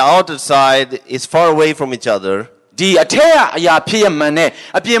side and the outer side is far away from each other, ဒီအထက်ကအရာဖြစ်ရမှန်နဲ့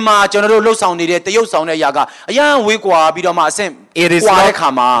အပြင်မှာကျွန်တော်တို့လှုပ်ဆောင်နေတဲ့တရုပ်ဆောင်တဲ့အရာကအရန်ဝေးကွာပြီးတော့မှအဆင့် it is ကွာတဲ့ခါ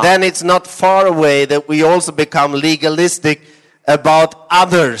မှာ then it's not far away that we also become legalistic about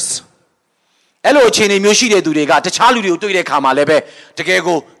others. အဲ့လိုအခြေအနေမျိုးရှိတဲ့သူတွေကတခြားလူတွေကိုတွေ့တဲ့ခါမှာလည်းပဲတကယ်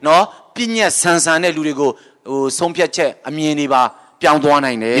ကိုနော်ပြည့်ညက်ဆန်ဆန်တဲ့လူတွေကိုဆုံးဖြတ်ချက်အမြင်တွေပါပြောင်းသွား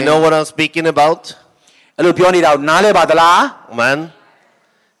နိုင်တယ် You know what I'm speaking about? အဲ့လိုပြောနေတာကိုနားလဲပါသလား Amen.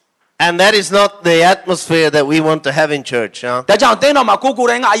 And that is not the atmosphere that we want to have in church. Huh? ဒါကြောင့်အသင်းတော်မှာကို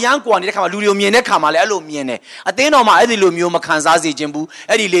တိုင်းကအယမ်းကွာနေတဲ့ခါမှာလူတွေကိုမြင်တဲ့ခါမှာလည်းအဲ့လိုမြင်တယ်အသင်းတော်မှာအဲ့ဒီလိုမျိုးမခံစားစေခြင်းဘူး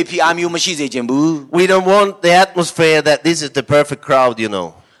အဲ့ဒီလေဖီအားမျိုးမရှိစေခြင်းဘူး We don't want the atmosphere that this is the perfect crowd, you know.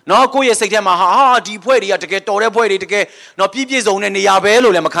 နော်ကိုယ့်ရဲ့စိတ်ထဲမှာဟာဒီဖွဲ့တွေကတကယ်တော်တဲ့ဖွဲ့တွေတကယ်နော်ပြည့်ပြည့်စုံတဲ့နေရာပဲ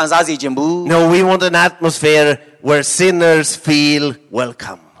လို့လည်းမခံစားစေခြင်းဘူး No, we want an atmosphere where sinners feel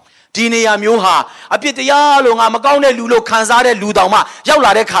welcome. ဒီနေရာမျိုးဟာအပြစ်တရားလို့ငါမကောင်းတဲ့လူလို့ခံစားတဲ့လူတောင်မှရောက်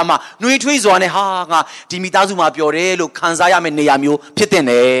လာတဲ့ခါမှာနှွေးထွေးစွာနဲ့ဟာငါဒီမိသားစုမှာပျော်တယ်လို့ခံစားရမယ့်နေရာမျိုးဖြစ်တဲ့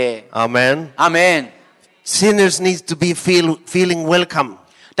တယ် Amen. Amen. Sinners need to be feeling welcome.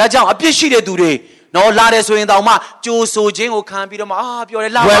 ဒါကြောင့်အပြစ်ရှိတဲ့သူတွေနော်လာတယ်ဆိုရင်တောင်မှကြိုးဆိုခြင်းကိုခံပြီးတော့မှပျော်တ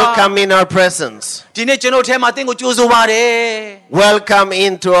ယ်လာပါ Welcome in our presence. ဒီနေ့ကျွန်တော်ထဲမှာတင့်ကိုကြိုးဆိုပါတယ် Welcome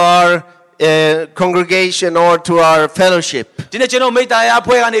into our congregation or to our fellowship. ဒီနေ့ကျွန်တော်မိသားအ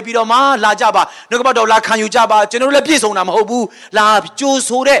ဖွဲ့ကနေပြီးတော့မှလာကြပါနှုတ်ကပတ်တော်လာခံယူကြပါကျွန်တော်လည်းပြည့်စုံတာမဟုတ်ဘူးလာကြိုး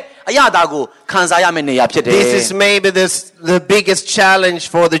ဆိုတဲ့အရာတာကိုခံစားရမယ့်နေရာဖြစ်တယ် This is maybe the biggest challenge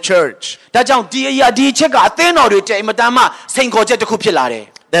for the church. ဒါကြောင့်ဒီအရာဒီချက်ကအသင်းတော်တွေတဲ့အင်မတန်မှစိန်ခေါ်ချက်တစ်ခုဖြစ်လာတယ်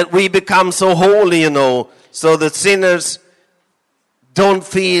That we become so holy, you know, so that sinners don't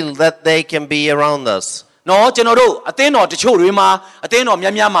feel that they can be around us. နော်ကျွန်တော်တို့အသင်းတော်တချို့တွေမှာအသင်းတော်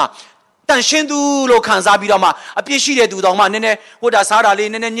များများမှာတန်ရှင်းသူလို့ခံစားပြီးတော့မှအပြစ်ရှိတဲ့သူတောင်မှနည်းနည်းဟိုတာစားတာလေး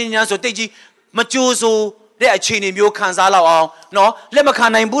နည်းနည်းညဉ့်ညမ်းဆိုတိတ်ကြီးမကြိုးဆိုတဲ့အခြေအနေမျိုးခံစားလောက်အောင်နော်လက်မခံ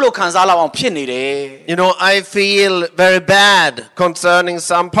နိုင်ဘူးလို့ခံစားလောက်အောင်ဖြစ်နေတယ် You know, I feel very bad concerning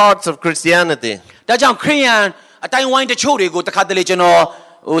some parts of Christianity. ဒါကြောင့်ခရိယန်အတိုင်းဝိုင်းတချို့တွေကိုတခါတလေကျွန်တော်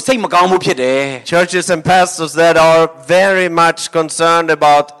စိတ်မကောင်းမှုဖြစ်တယ် Churches and pastors that are very much concerned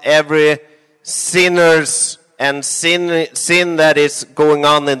about every sinners and sin that is going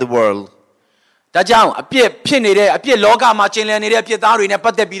on in the world. ဒါကြောင့်အပြစ်ဖြစ်နေတဲ့အပြစ်လောကမှာကျင်လည်နေတဲ့အပြစ်သားတွေနဲ့ပ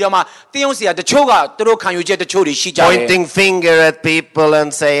တ်သက်ပြီးတော့မှတင်းယုံစရာတချို့ကသူတို့ခံယူချက်တချို့တွေရှိကြတယ် Pointing finger at people and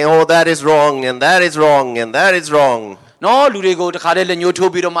saying, oh, that is wrong and that is wrong and that is wrong. နော်လူတွေကိုတခါတည်းလက်ညှိုး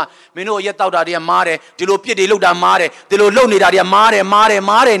ထိုးပြီးတော့မှမင်းတို့အရက်တောက်တာတွေကမားတယ်ဒီလိုပြစ်တွေလုပ်တာမားတယ်ဒီလိုလုပ်နေတာတွေကမားတ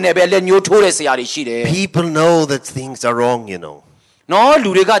ယ်နဲ့ပဲလက်ညှိုးထိုးတဲ့ဆရာတွေရှိတယ် People know that things are wrong, you know. နော်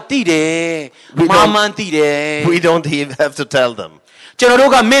လူတွေကသိတယ်မာမှန်သိတယ် We don't even have to tell them. ကျွန်တော်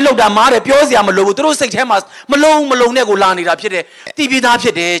တို့ကမင်းလုပ်တာမားတယ်ပြောစရာမလိုဘူးသူတို့စိတ်ထဲမှာမလုံနဲ့ကိုလာနေတာဖြစ်တယ်သိပြီးသားဖြ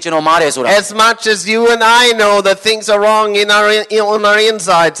စ်တယ်ကျွန်တော်မားတယ်ဆိုတာ As much as you and I know that things are wrong on our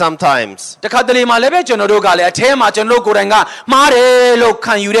inside sometimes. တခါတလေမှလည်းပဲကျွန်တော်တို့ကလည်းအထဲမှာကျွန်တော်တို့ကိုယ်တိုင်ကမားတယ်လို့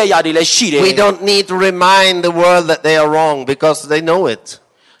ခံယူတဲ့အရာတွေလည်းရှိတယ် We don't need to remind the world that they are wrong because they know it.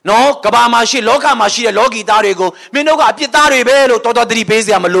 နော်ကဘာမှာရှိလောကမှာရှိတဲ့လောကီသားတွေကိုမင်းတို့ကအပြစ်သားတွေပဲလို့တော်တော်သတိပေးစ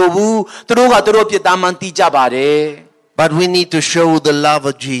ရာမလိုဘူးသူတို့ကသူတို့အပြစ်သားမှန်သိကြပါတယ် But we need to show the love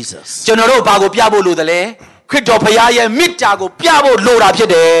of Jesus. ကျွန်တော်တို့ဘာကိုပြဖို့လိုတယ်လဲခရစ်တော်ဖခင်ရဲ့မေတ္တာကိုပြဖို့လိုတာဖြစ်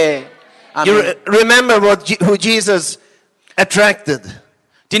တယ် You remember who Jesus attracted.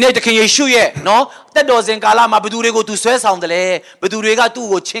 ဒီနေ့တခင်ယေရှုရဲ့နော်တက်တော်စဉ်ကာလမှာဘသူတွေကိုသူဆွဲဆောင်တယ်လဲဘသူတွေကသူ့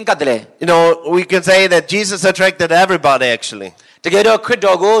ကိုချင်းကပ်တယ်လဲ You know, we can say that Jesus attracted everybody actually. တကယ်တော့ခရစ်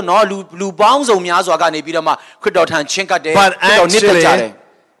တော်ကိုနော်လူပေါင်းစုံများစွာကနေပြီးတော့မှခရစ်တော်ထံချင်းကပ်တယ်ခရ But စ်တော်နှစ်သက်ကြတယ်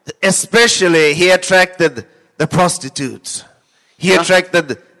especially he attracted the prostitutes. He attracted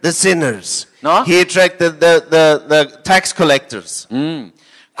the sinners. No? He attracted the tax collectors.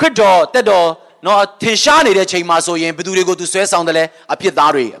 ခရစ်တော်တက်တော်နော်ထင်ရှားနေတဲ့ချိန်မှာဆိုရင်ဘသူတွေကိုသူဆွဲဆောင်တယ်လဲအပြစ်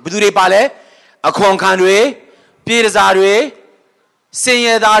သားတွေဘသူတွေပါလဲအခွန်ခံတွေပြည်စားတွေစင်ရ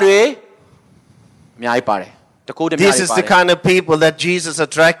သားတွေအများကြီးပါတယ်တကူတများ This တွေ is ပါတ the ယ် kind of people that Jesus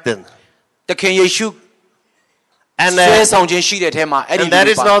attracted. တခင်ယေရှု And ဆွဲဆောင်ခြင်းရှိတဲ့ထဲမှာအဲ့ဒီ that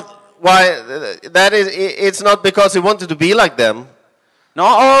is not why it's not because he wanted to be like them.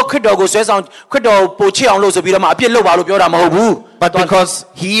 နော်ခရစ်တော်ကိုဆွဲဆောင်ခရစ်တော်ပိုချစ်အောင်လို့ဆိုပြီးတော့မှအပြစ်လုပ်ပါလို့ပြောတာမဟုတ်ဘူး But because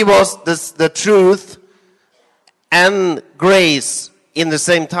he was the truth and grace in the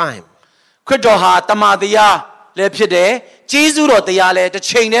same time. ခရစ်တော်ဟာတမန်တရားလည်းဖြစ်တယ်ဂျေဇုတော်တရားလည်းတစ်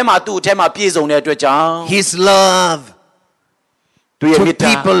ချိန်တည်းမှာသူ့အထက်မှာပြည့်စုံတဲ့အတွက်ကြောင့် His love သူရဲ့ to မေတ္တာ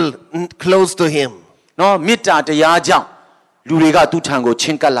people close to him. နော်မေတ္တာတရားကြောင့်လူတွေကသူ့ထံကိုချ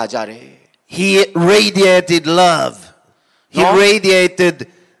ဉ်ကပ်လာကြတယ် He radiated love. He No? radiated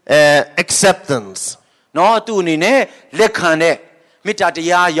acceptance. နော်သူ့အနေနဲ့လက်ခံတဲ့မေတ္တာတ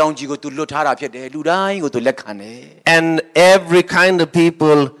ရားရောင်ကြီးကိုသူလွတ်ထားတာဖြစ်တယ်လူတိုင်းကိုသူလက်ခံတယ် And every kind of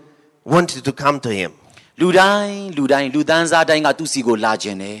people wanted to come to him. လူတိုင်းလူသန်းစားတိုင်းကသူ့စီကိုလာခြ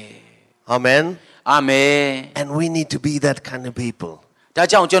င်းတယ် Amen. အာမင် And we need to be that kind of people. ဒါ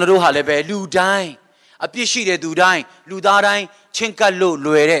ကြောင့်ကျွန်တော်တို့ဟာလည်းပဲလူတိုင်းအပြစ်ရှိတဲ့သူတိုင်းလူသားတိုင်းချဉ်ကပ်လို့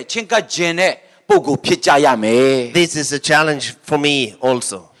လွယ်တဲ့ချဉ်ကပ်ခြင်းတဲ့ပုဂ္ဂိုလ်ဖြစ်ကြရမယ် This is a challenge for me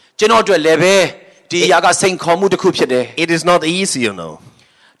also. ကျွန်တော်အတွက်လည်းပဲဒီအရာကစိန်ခေါ်မှုတစ်ခုဖြစ်တယ် It is not easy, you know.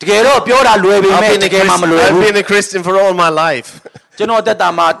 တကယ်တော့ပြောတာလွယ်ပေမဲ့တကယ်မှမလွယ် I've ဘူး been a Christian for all my life. ကျွန်တော်တက်တာ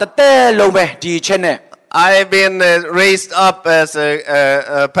မှာတသက်လုံးပဲဒီအချက်နဲ့ I've been raised up as a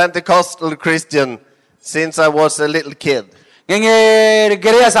Pentecostal Christian since I was a little kid. ငယ်ငယ်က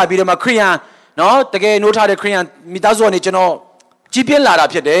လေးကစပြီးတော့မှခရိယန်နော်တကယ်နိုးထားတဲ့ခရိယန်မိသားစုကနေကျွန်တော်ကြီးပြင်းလာတာ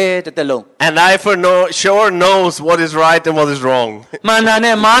ဖြစ်တယ်တသက်လုံး And I for sure knows what is right and what is wrong. မှန်တာ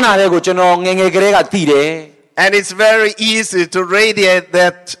နဲ့မားနာတဲ့ကိုကျွန်တော်ငယ်ငယ်ကလေးကသိတယ် And it's very easy to radiate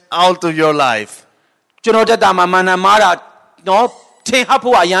that out of your life. ကျွန်တော်တက်တာမှာမှန်တာမားတာနော်ထင်ဟပ်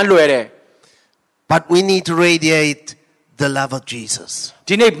ဖို့အရန်လွယ်တယ် But we need to radiate the love of Jesus.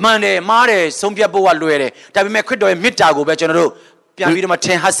 ဒီနေ့မှန်တယ်မားတယ်ဆုံးဖြတ်ဖို့ကလွယ်တယ်ဒါပေမဲ့ခရစ်တော်ရဲ့မေတ္တာကိုပဲကျွန်တော်တို့ပြန်ပြီးတော့မှထ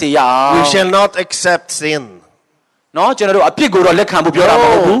င်ဟပ်စေရအောင် We shall not accept sin. နော်ကျွန်တော်တို့အပြစ်ကိုတော့လက်ခံဖို့ပြောတာမ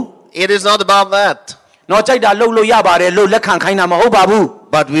ဟုတ်ဘူး It is not about that. နော်ကြိုက်တာလှုပ်လို့ရပါတယ်လို့လက်ခံခိုင်းတာမဟုတ်ပါဘူး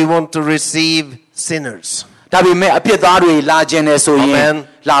But we want to receive sinners. ဒါပေမဲ့အပြစ်သားတွေလာခြင်းနဲ့ဆိုရင် Amen.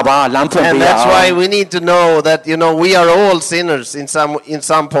 လာပါလမ်းဖွင့် And ပေးရ that's အောင် why we need to know that, you know, we are all sinners in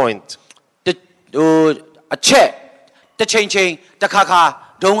some point. ဟိုအချက်တစ်ချိန်တစ်ခါ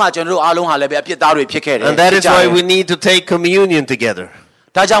ဒုံးကကျွန်တော်တို့အားလုံးဟာလည်းပဲအပြစ်သားတွေဖြစ်ခဲ့တယ် And that is why we need to take communion together.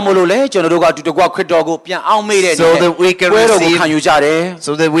 ဒါကြောင့်မို့လို့လေကျွန်တော်တို့ကတူတကွခရစ်တော်ကိုပြန်အောင်မေ့တဲ့ So that we can ပွဲတော်ကို receive- ခံယူကြတယ်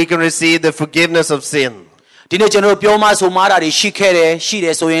So that we can receive the forgiveness of sin. ဒီနေ့ကျွန်တော်တို့ပြောမဆိုမားတာတွေရှိခဲ့တယ်ရှိတ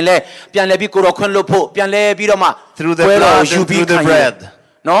ယ်ဆိုရင်လည်းပြန်လဲပြီးကိုတော်ခွင့်လွတ်ဖို့ပြန်လဲပြီးတော့မှ Through the ပွဲတော် blood ယူ and ပြီး through the ခံယူ bread.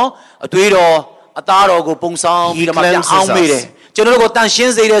 နော်အသွေးတော်အသားတော်ကိုပုံဆောင်ပြီးတော့မှပြန်အောင်မေ့တယ်ကျွန်တော်တို့ကိုတန်ရှ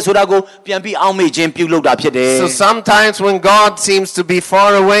င်းစေတယ်ဆိုတာကိုပြန်ပြီးအောင်မေ့ခြင်းပြုလုပ်တာဖြစ်တယ် So sometimes when God seems to be far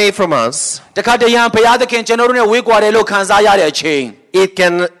away from us, တခါတရံဘုရားသခင်ကျွန်တော်တို့နဲ့ဝေးကွာတယ်လို့ခံစားရတဲ့အချိန် it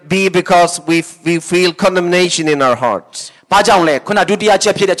can be because we feel condemnation in our hearts. ဘာကြောင့်လဲခုနဒုတိယချ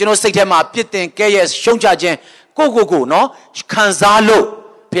က်ဖြစ်တယ်ကျွန်တော်စိတ်ထဲမှာပြစ်တင်ကဲ့ရဲ့ရှုံချခြင်းကိုနော်ခံစားလို့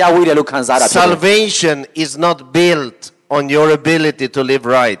ဘုရားဝေးတယ်လို့ခံစားတာဖြစ်တယ် Salvation is not built on your ability to live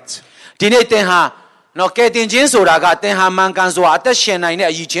right. ဒီနေ့သင်ဟာနော်ကဲတင်ခြင်းဆိုတာကသင်ဟာမှန်ကန်စွာအသက်ရှင်နိုင်တဲ့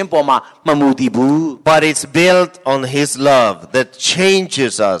အရည်ချင်းပေါ်မှာမမူတည်ဘူး But it's built on His love that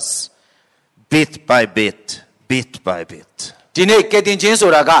changes us bit by bit, bit by bit. ဒီနေ့ကဲတင်ခြင်း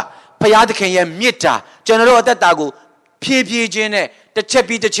ဆိုတာကဘုရားသခင်ရဲ့မေတ္တာကျွန်တော်တို့အသက်တာကိုဖြည်းဖြည်းချင်းနဲ့တစ်ချက်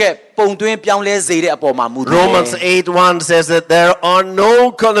ပြီးတစ်ချက်ပုံသွင်းပြောင်းလဲစေတဲ့အပေါ်မှာမူတည်တယ် Romans 8:1 says that there are no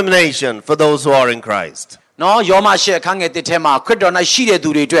condemnation for those who are in Christ. နော်ယောမရှက်အခန်းငယ်1ထဲမှာခရစ်တော်၌ရှိတဲ့သူ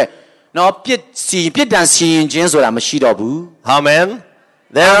တွေအတွက်နော်ပြစ်ဒဏ်စီရင်ခြင်းဆိုတာမရှိတော့ဘူး Amen.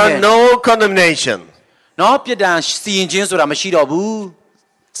 There are Amen. no condemnation. နော်ပြစ်ဒဏ်စီရင်ခြင်းဆိုတာမရှိတော့ဘူး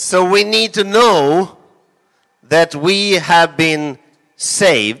So we need to know that we have been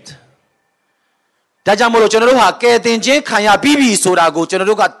saved. ဒါကြောင့်မို့လို့ကျွန်တော်တို့ဟာကယ်တင်ခြင်းခံရပြီးပြီဆိုတာကိုကျွန်တော်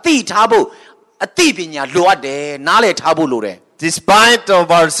တို့ကသိထားဖို့ အသိပညာလိုအပ်တယ်နားလည်ထားဖို့လိုတယ် Despite of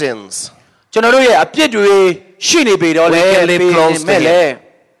our sins, ကျွန်တော်တို့ရဲ့အပြစ်တွေရှိနေပေတော့လေ We can live close to မဲ့လေ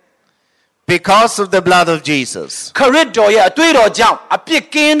because of the blood of Jesus, ခရစ်တော်ရဲ့အသွေးတော်ကြောင့်အပြစ်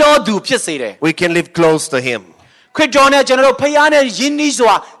ကင်းသောသူဖြစ်စေတယ် we can live close to Him. ခရစ်တော်နဲ့ကျွန်တော်တို့ဖခင်နဲ့ယဉ်နီး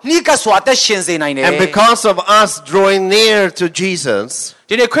စွာနှိကပ်စွာအသက်ရှင်စေနိုင်တယ် And because of us drawing near to Jesus,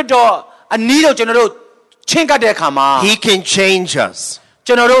 ဒီနေ့ခရစ်တော်အနီးတော့ကျွန်တော်တို့ချင်းကပ်တဲ့အခါမှာ He can change us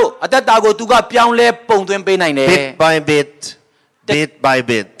ကျွန်တော်တို့အသက်တာကိုသူကပြောင်းလဲပုံသွင်းပေးနိုင်တယ် bit by bit, bit by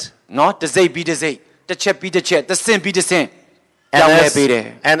bit. နော်တစ်စိတ်ပြီးတစ်စိတ်တစ်ချက်ပြီးတစ်ချက်တစ်ဆင့်ပြီးတစ်ဆင့် And ပြောင်းလဲ as, ပေးတယ်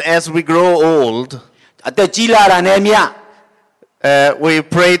and as we grow old, အသက်ကြီးလာတာနဲ့အမျှ we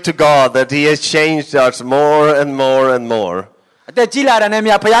pray to God that He has changed us more and more and more. အသက်ကြီးလာတာနဲ့အ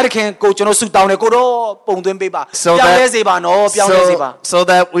မျှဘုရားသခင်ကိုကျွန်တော်ဆုတောင်းတယ်ကိုတော့ပုံသွင်းပေးပါ So ပြောင်းလဲ that, စေပါနော်ပြောင်းလဲစေပါ so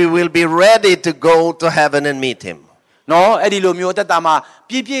that we will be ready to go to heaven and meet Him. နော်အဲ့ဒီလိုမျိုးအသက်တာမှာ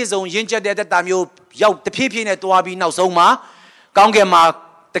ပြည့်ပြည့်စုံရင့်ကျက်တဲ့အသက်တာမျိုးရောက်တဖြည်းဖြည်းနဲ့တွားပြီးနောက်ဆုံးမှာကောင်းကင်မှာ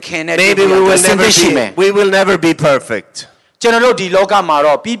သခင်နဲ့တွေ့ Maybe ပြီး we တော့ will ဆင်း never သက်ရှိမယ် we will never be perfect, ကျွန်တော်တို့ဒီလောကမှာ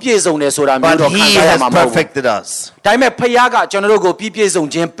တော့ပြည့်ပြည့်စုံတယ်ဆိုတာမျိုး but တော့ခံ He စားရ has မှာမဟုတ်ဘူး perfected us. ဒါပေမဲ့ဖခင်ကကျွန်တော်တို့ကိုပြည့်ပြည့်စုံ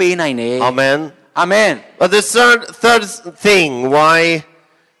ခြင်းပေးနိုင်တယ် Amen. အာမင် But the third thing why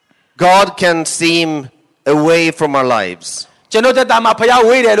God can seem away from our lives, ကျွန်တော်သက်တာမှာဖခင်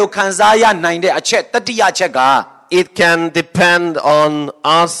ဝေးတယ်လို့ခံစားရနိုင်တဲ့အချက်တတိယအချက်က it can depend on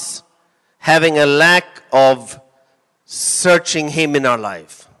us having a lack of searching Him in our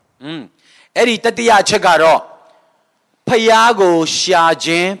life. အဲ့ဒီတတိယအချက်ကတော့ဖခင်ကိုရှာခြ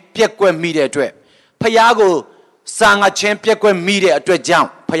င်းပြက်ကွက်မိတဲ့အတွက်ဖခင်ကိုစာငါခြင်းပြက်ကွက်မိတဲ့အတွက်ကြောင့်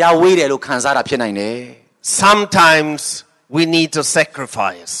ဖခင်ဝေးတယ်လို့ခံစားတာဖြစ်နိုင်တယ် Sometimes we need to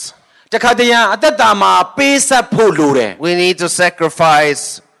sacrifice. တခါတရံအသက်တာမှာပေးဆက်ဖို့လိုတယ် We need to sacrifice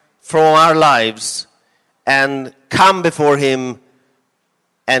from our lives and come before Him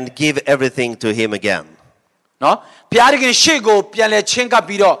and give everything to Him again. နော်ဘုရားသခင်ရှေ့ကိုပြန်လဲချင်းကပ်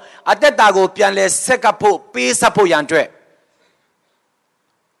ပြီးတော့အသက်တာကိုပြန်လဲဆက်ကပ်ဖို့ပေးဆက်ဖို့ရန်အတွက်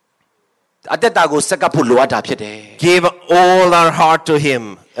အသက်တာကိုဆက်ကပ်ဖို့လိုအပ်တာဖြစ်တယ် Give all our heart to Him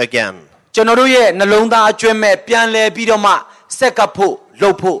again. ကျွန်တော်တို့ရဲ့နှလုံးသားအကျွမ်းမဲ့ပြန်လဲပြီးတော့မှဆက်ကပ်ဖို့လု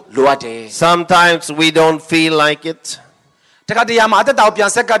ပ်ဖို့လိုအပ်တယ် Sometimes we don't feel like it. တခါတရံမှာအသက်တာကိုပြန်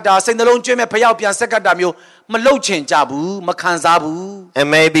ဆက်ကပ်တာစိတ်နှလုံးကျွမ်းမဲ့ဖယောက်ပြန်ဆက်ကပ်တာမျိုးမလုပ်ချင်ကြဘူးမခံစားဘူး And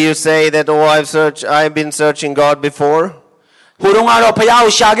maybe you say that, oh, I've been searching God before. ဟိုတုန်းကတော့ဖယောက်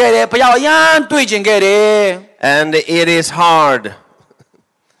ကိုရှာခဲ့တယ်ဖယောက်အရန်တွေ့ကျင်ခဲ့တယ် And it is hard.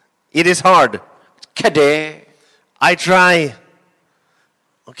 It is hard. ခက်တယ် I try.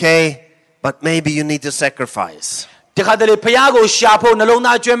 Okay? But maybe you need to sacrifice. တခါတလေဖယောက်ကိုရှာဖို့နှလုံး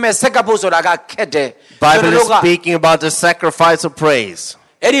သားကျွမ်းမဲ့ဆက်ကပ်ဖို့ဆိုတာကခက်တယ် Bible is speaking about the sacrifice of praise.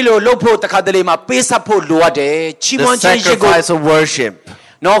 အဲ့ဒီလိုလုပ်ဖို့တခါတလေမှာပေးဆက်ဖို့လိုအပ်တယ်ချီးမွမ်း The ခြင်းရစ်ကို sacrifice of worship.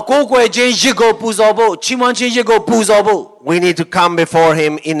 နော်ကိုးကွယ်ခြင်းရစ်ကိုပူဇော်ဖို့ချီးမွမ်းခြင်းရစ်ကိုပူဇော်ဖို့ We need to come before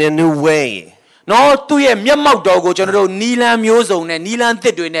Him in a new way. နော်သူ့ရဲ့မျက်မှောက်တော်ကိုကျွန်တော်တို့နီလန်းမျိုးစုံနဲ့နီလန်းသ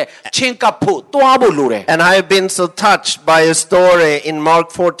စ်တွေနဲ့ချင်းကပ်ဖို့တွားဖို့လိုတယ် And I have been so touched by a story in Mark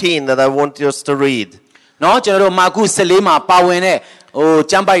 14 that I want us to read. နော်ကျွန်တော်တို့မာကု14မှာပါဝင်တဲ့ဟို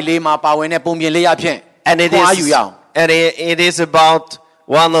ကျမ်းပိုက်လေးမှာပါဝင်တဲ့ပုံပြင်လေးအဖြစ် And it ခွာယူရအောင် it is about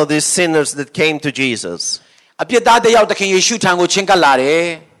one of these sinners that came to Jesus. အပြစ်သားတစ်ယောက်သခင်ယေရှုထံကိုချင်းကပ်လာတယ်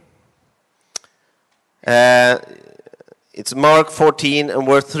It's Mark 14 and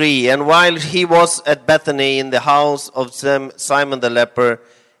verse 3. And while he was at Bethany in the house of Simon the leper,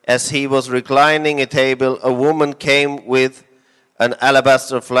 as he was reclining at table, a woman came with an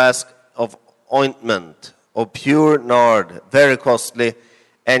alabaster flask of ointment of pure nard, very costly,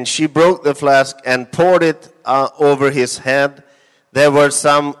 and she broke the flask and poured it over his head. There were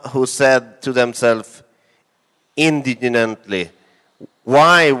some who said to themselves indignantly,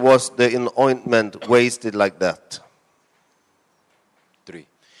 why was the ointment wasted like that?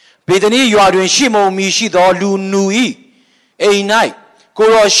 ဘေဒနီရွာတွင်ရှေမုန်မီရှိသောလူနူ၏အိမ်၌ကို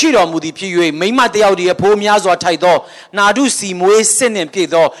ရောရှိတော်မူသည်ဖြစ်၍မိမတယောက်တည်းအဖိုးများစွာထိုက်သောနာဒုစီမွေးစစ်နှင့်ပြည့်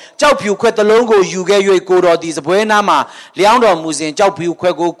သောကြောက်ဖြူခွက်တစ်လုံးကိုယူခဲ့၍ကိုတော်သည်စပွဲနားမှလျောင်းတော်မူစဉ်ကြောက်ဖြူခွ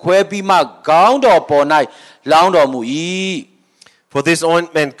က်ကိုခွဲပြီးမှခေါင်းတော်ပေါ်၌လောင်းတော်မူ၏For this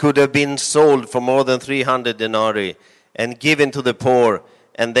ointment could have been sold for more than 300 denarii and given to the poor,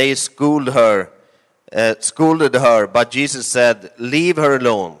 and they scolded her. But Jesus said, leave her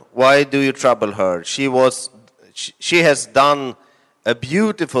alone. Why do you trouble her? She has done a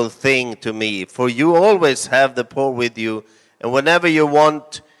beautiful thing to me, for you always have the poor with you, and whenever you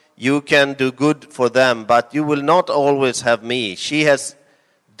want, you can do good for them, but you will not always have me. She has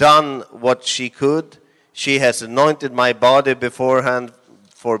done what she could. She has anointed my body beforehand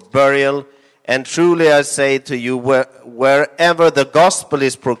for burial. And truly I say to you, wherever the gospel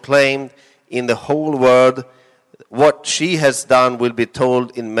is proclaimed in the whole world. What she has done will be told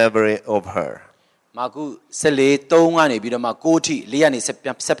in memory of her. မာကု14:3ကနေပြီးတော့မှ9ထိ4ကနေဆ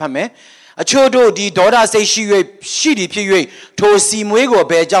က်ဖတ်မယ်အချို့တို့ဒီဒေါသစိတ်ရှိသည်ဖြစ်၍ထိုစီမွေးကို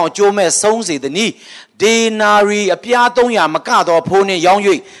ဘယ်ကြောင့်ကျိုးမဲ့ဆုံးစေသနည်းဒေနာရီအပြား300မကသောဖိုးနှင့်ရောင်း၍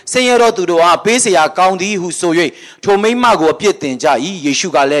ဆင်းရဲသောသူတို့အားပေးเสียကောင်းသည်ဟုဆို၍ထိုမိမကိုအပြစ်တင်ကြ၏ယေရှု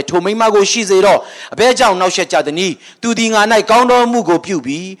ကလည်းထိုမိမကိုရှိစေတော့အဘယ်ကြောင့်နှောက်ယှက်ကြသနည်းသူသည်ငါ၌ကောင်းသောမှုကိုပြု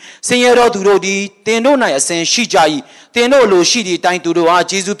ပြီးဆင်းရဲသောသူတို့သည်တင်တို့၌အစဉ်ရှိကြ၏တင်တို့လိုရှိသည့်အတိုင်းသူတို့အား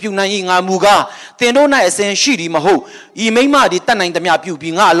ယေရှုပြုနိုင်၏ငါမူကားတင်တို့၌အစဉ်ရှိသည်မဟုတ်ဤမိမသည်တတ်နိုင်သမျှပြု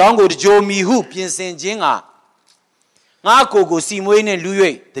ပြီးငါအလောင်းကိုတကြိုမီဟုပြင်ဆင်ခြင်းကငါကိုစီမွေးနှင့်လူ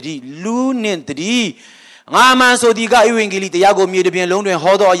၍တတိလူနှင့်တတိငါမှန်ဆိုဒီကဧဝံဂေလိတရားကိုမြေတပြင်လုံးတွင်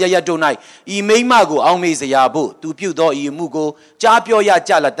ဟောသောအရရတို့၌ဤမိမကိုအောင်းမေ့စရာဖို့သူပြုသောဤမှုကိုကြားပြောရ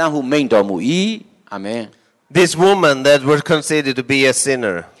ကြလက်တန်းဟုမိန့်တော်မူ၏အာမင် This woman that was considered to be a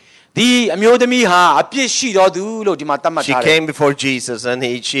sinner, ဒီအမျိုးသမီးဟာအပြစ်ရှိတော်သူလို့ဒီမှာသတ်မှတ် she ထားတယ် came before Jesus and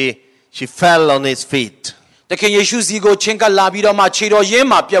she fell on his feet. တခင်ယေရှုစီကိုချင်းကပ်လာပြီးတော့မှခြေတော်ရင်း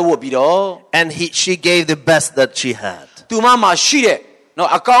မှာပြတ်ဝတ်ပြီးတော့ And she gave the best that she had. သူမမှာရှိတဲ့နော်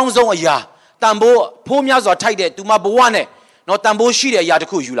အကောင်းဆုံးအရာတန်ဖိုးဖိုးများစွာထိုက်တဲ့သူမဘဝနဲ့နော်တန်ဖိုးရှိတဲ့အရာတစ်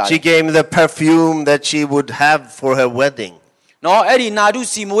ခုယူလာတယ် She gave the perfume that she would have for her wedding. နော်အဲ့ဒီနာဒု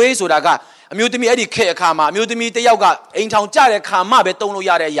စီမွေးဆိုတာကအမျိုးသမီးအဲ့ဒီခေတ်အခါမှာအမျိုးသမီးတစ်ယောက်ကအိမ်ထောင်ကြတဲ့ခါမှပဲတုံးလို့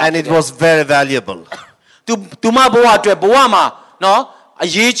ရတဲ့အရာ And it was very valuable. သူမဘဝအတွက်ဘဝမှာနော်အ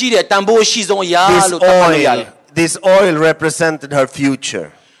ရေးကြီးတဲ့တန်ဖိုးရှိဆုံးအရာလို့သတ်မှတ်လို့ရတယ် This oil represented her future.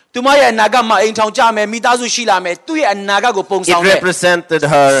 သူမရဲ့အနာဂတ်မှာအိမ်ထောင်ကြမယ်မိသားစုရှိလာမယ်သူ့ရဲ့အနာဂတ်ကိုပုံဆောင် It တဲ့ represented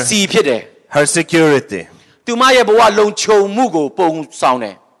her စီဖြစ်တယ် her security. သူမရဲ့ဘဝလုံခြုံမှုကိုပုံဆောင်တ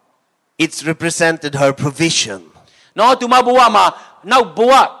ယ် It's represented her provision. နော်သူမဘဝမှာနောက်ဘ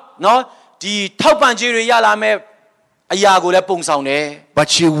ဝနော်ဒီထောက်ပံ့ခြင်းတွေရလာမယ်အရာကိုလည်းပုံဆောင်တယ် But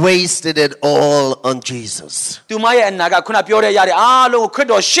she wasted it all on Jesus. သူမရဲ့အနာဂတ်ခုနပြောတဲ့အရာတွေအားလုံးကိုခရစ်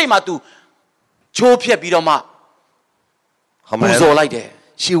တော်ရှေ့မှာသူချိုးဖျက်ပြီးတော့မှပူဇော်လိုက်တယ်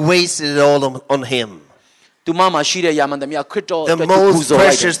She wasted it all on him. သူမမှာရှိတဲ့အရာမှန်သမျှခရစ်တော် The အတွက်ပူ most ဇော်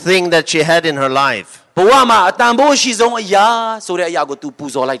လိုက်တယ် precious thing that she had in her life. ဘဝမှာအတန်ဖိုးရှိဆုံးအရာဆိုတဲ့အရာကိုသူပူ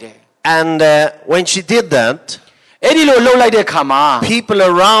ဇော်လိုက်တယ် And when she did that, အဲ့ဒီလိုလှုပ်လိုက်တဲ့ခါမှာ people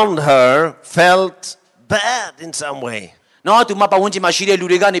around her felt bad in some way. နော်သူမပတ်ဝန်းကျင်မှာရှိတဲ့လူ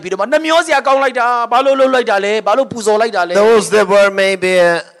တွေကနေပြီးတော့နှမျောစရာကောင်းလိုက်တာဘာလို့လှုပ်လိုက်တာလဲဘာလို့ပူဇော်လိုက်တာလဲ Those that were maybe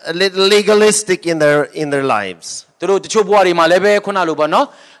a little legalistic in their lives. သူတို့တချို့ဘဝတွေမှာလည်းပဲခုနလိုပေါ့နော်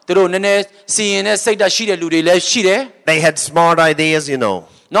သူတို့နည်းနည်းစီရင်တဲ့စိတ်ဓာတ်ရှိတဲ့လူတွေလည်းရှိတယ် They had smart ideas, you know.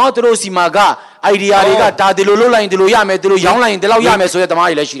 နော်သူတို့စီမှာက idea တွေကဒါဒီလိုလုပ်လိုက်ရင်ဒီလိုရမယ်ဒီလိုရောင်းလိုက်ရင်ဒီလောက်ရမယ်ဆိုတဲ့သမား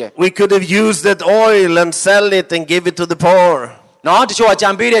တွေလည်းရှိတယ် We could have used that oil and sell it and give it to the poor. နော်တချို့အကြံ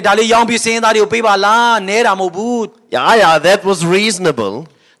ပေးတယ်ဒါလေးရောင်းပြီးစင်းသားတွေကိုပေးပါလားနဲတာမဟုတ်ဘူး Yeah, that was reasonable.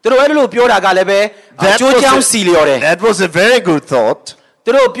 သူတို့အဲ့လိုပြောတာကလည်းပဲအကျိုးကြောင့်စီလျော်တယ် That was a very good thought.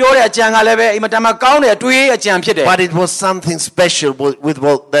 သူတို့ပြောတဲ့အကြံကလည်းပဲအင်မတန်မှကောင်းတဲ့အတွေးအကြံဖြစ်တယ် But it was something special with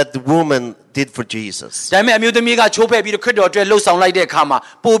what that woman did for Jesus. ဒါပေမဲ့အမျိုးသမီးကချိုးဖဲ့ပြီးတော့ခရစ်တော်အတွက်လှုပ်ဆောင်လိုက်တဲ့အခါမှာ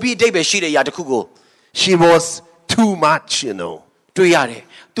ပို့ပြီးအတိတ်ပဲရှိတဲ့အရာတစ်ခုကို She was too much, you know. တွေ့ရတယ်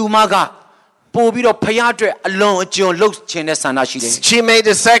သူမကပို့ပြီးတော့ဖခင်အတွက်အလွန်အကျွံလှုပ်ခြင်းတဲ့ဆန္ဒရှိတယ် She made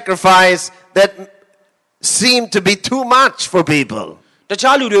a sacrifice that seemed to be too much for people. တ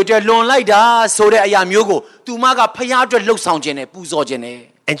ခြားလူတွေအတွက်လွန်လိုက်တာဆိုတဲ့အရာမျိုးကိုသူမကဖခင်အတွက်လှုပ်ဆောင်ခြင်းနဲ့ပူဇော်ခြင်းနဲ့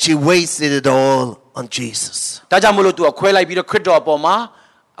And she wasted it all on Jesus. ဒါကြောင့်မလို့သူကခွဲလိုက်ပြီးတော့ခရစ်တော်အပေါ်မှာ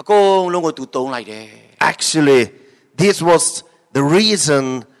အကုန်လုံးကိုသူသုံးလိုက်တယ် Actually, this was the reason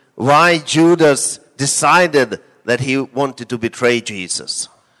why Judas decided that he wanted to betray Jesus.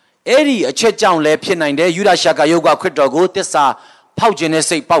 အဲ့ဒီအချက်ကြောင့်လည်းဖြစ်နိုင်တယ်ယူဒရှာကယုတ်ကခရစ်တော်ကိုတစ္ဆာဖောက်ခြင်းနဲ့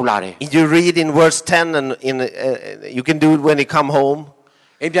စိတ်ပေါက်လာတယ် You read in verse 10 and you can do it when you come home.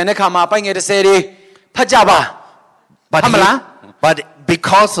 အိမ်ပြန်တဲ့ခါမှာပိုင်ငယ်30တွေဖတ်ကြပါ But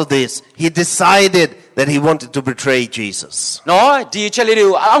because of this, he decided that he wanted to betray Jesus. နော်ဒီအချက်လေးတွေ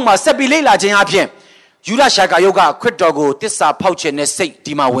ကိုအောက်မှာဆက်ပြီးလေ့လာခြင်းအပြင်ယူဒရှာကယုတ်ကခရစ်တော်ကိုတစ္ဆာဖောက်ခြင်းနဲ့စိတ်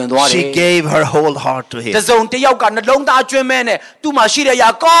ဒီမှာဝင်သွားတယ် She gave her whole heart to him. တစုံတစ်ယောက်ကနှလုံးသားကျွမ်းမဲ့နဲ့သူ့မှာရှိတဲ့အရာ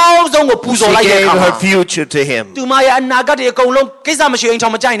ကောင်းဆုံးကိုပူဇော် She လိုက်တဲ့ gave အခါမှာ her future to him. သူမရဲ့အနာဂတ်တွေအကုန်လုံးကိစ္စမရှိအိမ်ထော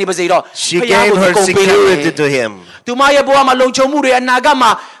င်မကြိုက်နေပါစေတော့ She gave her security to him. သူမရဲ့ဘဝမှာလုံခြုံမှုတွေအနာဂတ်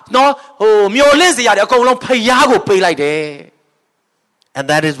မှာနော်ဟိုမျော်လင့်စရာတွေအကုန်လုံးဖခင်ကိုပေးလိုက်တယ် And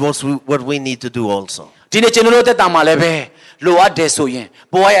that is what we need to do also. ဒီနေ့ကျွန်တော်တို့တက်တာမှာလည်းပဲလိုအပ်တယ်ဆိုရင်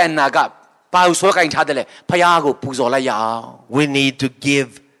ဘဝရဲ့အနာဂတ်ဘာလို့ဆွဲကင်ထားတယ်လဲဖခင်ကိုပူဇော်လိုက်ရအောင် We need to give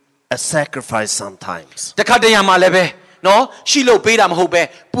a sacrifice sometimes. တခါတရံမှာလည်းပဲနော်ရှိလို့ပေးတာမဟုတ်ပဲ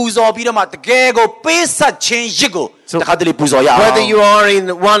ပူဇော်ပြီးတော့မှတကယ်ကိုပေးဆက်ခြင်းရစ်ကိုတခါတလေပူဇော်ရအောင် Whether you are in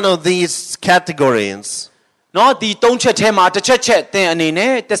one of these categories, နော်ဒီ3ချက်ထဲမှာတစ်ချက်သင်အနေ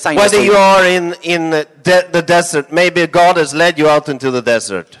နဲ့တက်ဆိုင် Whether you are in the desert, maybe God has led you out into the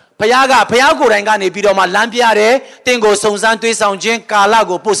desert. ဖခင်ကိုယ်တိုင်ကနေပြီးတော့မှလမ်းပြတယ်သင်ကိုစုံစမ်းတွေးဆောင်ခြင်းကာလ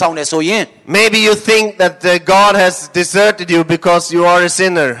ကိုပို့ဆောင်တယ်ဆိုရင် Maybe you think that God has deserted you because you are a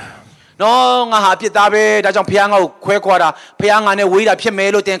sinner. နော်ငါဟာပြစ်သားပဲဒါကြောင့်ဖခင်ငါ့ကိုခွဲခွာတာဖခင်ငါနဲ့ဝေးတာဖြစ်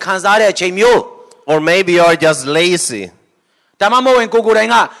မယ်လို့သင်ခံစားတဲ့အချိန်မျိုး Or maybe you are just lazy. ဒါမှမဟုတ်ရင်ကိုယ်တိုင်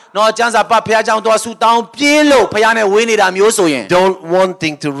ကနော်ကျမ်းစာပတ်ဖခင်ကြောင့်သွားဆူတောင်းပြင်းလို့ဖခင်နဲ့ဝေးနေတာမျိုးဆိုရင် Don't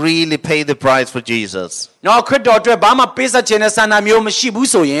wanting to really pay the price for Jesus. နော်ခရစ်တော်အတွက်ဘာမှပေးဆက်ခြင်းနဲ့ဆန္ဒမျိုးမရှိ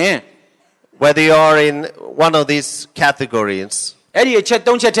ဘူးဆိုရင် Whether you are in one of these categories, အဲ့ဒီအချက်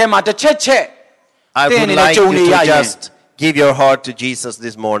3ချက်ထဲမှာတစ်ချက် I would like you to just give your heart to Jesus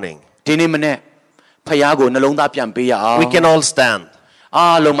this morning. ဒီနေ့မနေ့ဖခင်ကိုနှလုံးသားပြန်ပေးရအောင် We can all stand.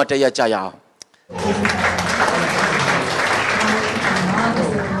 အားလုံးမတရားကြရအောင်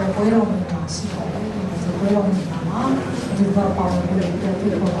ဒီဘာပေါင်းလို့ပြောပြ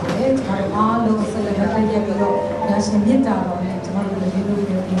ခေါ်ပါတယ်ကျွန်တော်အားလုံးဆက်လက်တက်ရပြီးတော့ညာရှင်မြတ်တာတော်နဲ့ကျွန်တော်တို့ဒီလို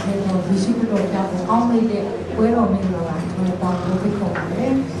မျိုးပြင်ခဲ့တော့ယေရှုခရစ်တော်ကြောင့်အောင်းမိတဲ့ပွဲတော်မင်္ဂလာကိုကျွန်တော်ပေါင်းလို့ပြောခေါ်ပါတ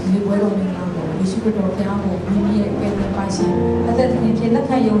ယ်ဒီပွဲတော်မင်္ဂလာကိုယေရှုခရစ်တော်ကြောင့်မိမိရဲ့ကဲတင်ပါရှင်အသက်ရှင်ဖြစ်လက်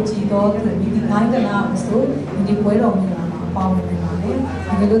ခံယုံကြည်တော်သူမိဒီတိုင်းကနာမဆိုဒီပွဲတော်မင်္ဂလာမှာပေါင်းနေပါတယ်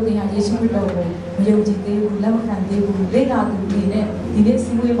ဒီလိုတင်ဟာယေရှုခရစ်တော်ကိုမယုံကြည်သေးဘူးလက်မခံသေးဘူးလေ့လာသူတွေနဲ့ဒီနေ့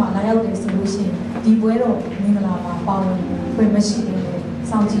စီးပွေးမှာလာရောက်တယ်ဆိုလို့ရှိရင်ဒီပွဲတော်မင်္ဂလာမှာပေါင်းဝင် မရှိ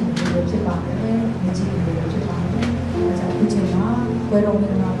ဘူးလေစောင့်ကြည့်နေလို့ဖြစ်ပါတယ်မြည်ကြည့်နေလို့ဖြစ်ပါတယ်အဲဒါအခုချိန်မှာ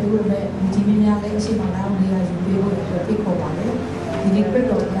ဘယ်တော့မှမပြောလို့မဲ့မြည်ကြည့်များလည်းအရှိမလာနေရယူပေးဖို့အတွက်ဖိတ်ခေါ်ပါတယ်ဒီနေ့ခရစ်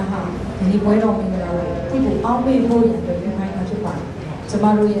တော်ဘုရားဟာဒီနေ့ပွဲတော်မင်္ဂလာကိုသူ့ကိုအောင်းမေဖို့ရတဲ့ခိုင်းတာဖြစ်ပါတယ်ကျ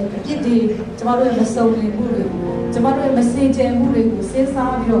မတို့ရဲ့အပြစ်တွေကျမတို့ရဲ့မစုံလင်မှုတွေကိုကျမတို့ရဲ့မစင်ကြယ်မှုတွေကိုစ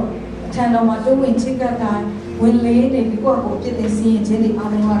ဉ်းစားပြီးတော့အထံတော်မှာတိုးဝင်ချစ်ကပ်တိုင်းဝင်လေးနေပြီးကိုယ့်ကိုအပြစ်တွေစီရင်ခြင်းတွေ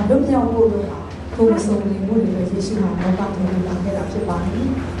အားလုံးကလွတ်မြောက်ဖို့လို့ကိုယ်ဆုံးနေမှုတွေယေရှုဟာလောကထဲလာခဲ့တာဖြစ်ပါတယ်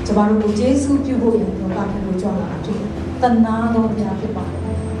။ကျမတို့ကိုယေရှုပြုဖို့ရလောကထဲကိုကြွလာတာဖြစ်တယ်။တဏှာတော်ဘုရားဖြစ်ပါတ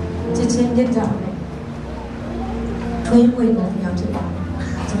ယ်။ချစ်ချင်းမြတ်တာနဲ့ထွေးပွေတော်ဘုရားဖြစ်ပါတယ်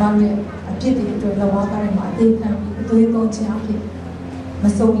။ကျမတို့ရဲ့အပြစ်တွေအတွက်လောကထဲမှာအသေးခံပြီးအသွေးသွန်းခြင်းအဖြစ်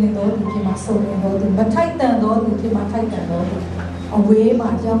မဆုံးလင်တော်သူဖြစ်မှာဆုံးလင်တော်သူမထိုက်တန်တော်သူဖြစ်မှာထိုက်တန်တော်သူအဝေး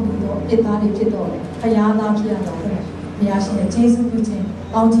မှာရောက်ပြီးတော့ပြစ်သားတွေဖြစ်တော့ဖယားသားဖြစ်ရတော့တယ်။ဘုရားရှင်ရဲ့ယေရှုပြုခြ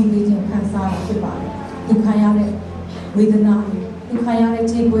င်းအောင်းကြည့်ပေးခြင်းခံစားရဖြစ်ပါတယ်။ဒီခံရတဲ့ဝေဒနာတွေဒီခံရတဲ့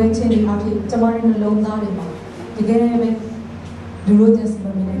ခြေကွဲခြင်းတွေအဖြစ်ကျမတို့နှလုံးသားတွေမှာတကယ်ပဲလူတို့တဲ့စမ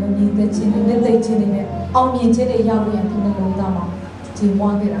မီနဲ့ညီတဲ့ခြင်းတွေလက်သိခြင်းတွေနဲ့အောင်မြင်ခြင်းတွေရောက်ရတဲ့နှလုံးသားမှာဒီမွ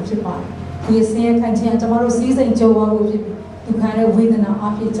မ်းခဲ့တာဖြစ်ပါတယ်။ဒီဆင်းရဲခံခြင်းကကျမတို့စီးစိမ်ကြုံရဖို့ဖြစ်ပြီးဒီခံရတဲ့ဝေဒနာ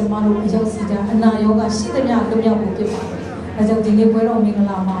အဖြစ်ကျမတို့အရောက်စီတာအနာရောဂါရှိသမျှလွတ်မြောက်ဖို့ဖြစ်ပါတယ်။အဲကြောင့်ဒီနေ့ပွဲတော်မင်္ဂ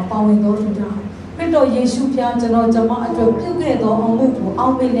လာမှာပါဝင်တော်သူများခရစ်တော်ယေရှုဖျားကျွန်တော်အတွက်ပြုခဲ့သောအမှုကိုအော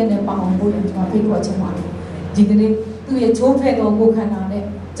က်မေ့နဲ့ပါအောင်ဖို့ကျွန်တော်ဖိတ်ခေါ်ချင်ပါတယ်ဒီကနေ့သူ့ရဲ့ချိုးဖဲ့သောကိုယ်ခန္ဓာ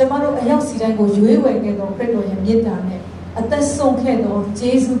နဲ့ကျွန်တော်တို့အရောက်စီတိုင်းကိုရွေးဝယ်ခဲ့သောခရစ်တော်ရဲ့မေတ္တာနဲ့အသက်ဆုံးခဲ့သော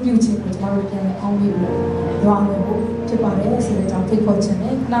ယေရှုပြုခြင်းကိုကျွန်တော်တို့ပြန်လည်အောက်မေ့ဖို့ရွာဝင်ဖို့ဖြစ်ပါတယ်ဆိုတဲ့ကြောင့်ဖိတ်ခေါ်ချင်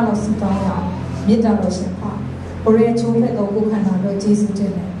တယ်ခဏလောက်ဆုတောင်းရအောင်မေတ္တာတော်ရှင်ဖာကိုရဲ့ချိုးဖဲ့သောကိုယ်ခန္ဓာတို့ယေရှု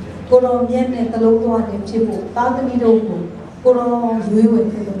တင်တယ်ကိုတော်မြတ်နဲ့တလုံးသွားတယ်ဖြစ်ဖို့သာသမီတို့ကိုကိုတော်ရွေးဝယ်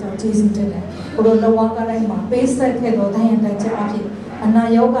ခဲ့သောကြောင့်ယေရှုတင်တယ်ကိုတော်လောကတိုင်းမှာပေးဆက်ခဲ့သောတိုင်းတိုင်းချက်အဖြစ်အနာ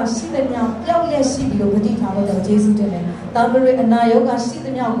ရောဂါရှိသမျှပျောက်လျက်ရှိပြီးတော့ဂတိထားတော့ယေရှုတင်တယ်။တာမရီအနာရောဂါရှိ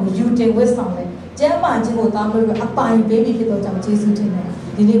သမျှကိုယူတင်ဝတ်ဆောင်တယ်။ကျမ်းမာခြင်းကိုတာမရီအပိုင်ပေးပြီးဖြစ်တော့ကြောင့်ယေရှုတင်တယ်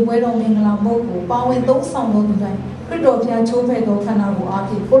။ဒီနေ့ပွဲတော်မင်္ဂလာမုတ်ကိုပါဝင်သုံးဆောင်တော်သူတိုင်းခရစ်တော်ဖျားချိုးဖဲ့သောခန္ဓာကိုအား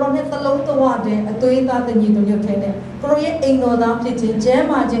ဖြင့်ကိုတော်နဲ့သလုံးတဝတဲ့အသွေးသားတညီတို့ညွတ်ထဲနဲ့ကိုတော်ရဲ့အိမ်တော်သားဖြစ်ခြင်းကျမ်း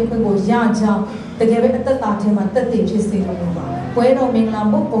မာခြင်းခွင့်ကိုရကြောင်းတကယ်ပဲအသက်တာထဲမှာတက်တည်ဖြစ်စေတော်မူပါပွဲတော်မင်္ဂလာ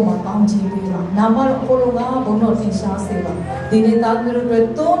မုတ်ပေါ်မှာကောင်းချီးပေးပါနာမတော်အလိုငါဘုန်းတော်သင်ရှားစေပါဒီနေ့သားသမီးတို့အတွက်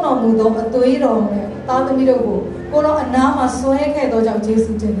သုံးတော်မူသောအသွေးတော်နဲ့သားသမီးတို့ကိုကိုတော်အနာမှာဆွဲခဲ့သောကြောင့်ယေ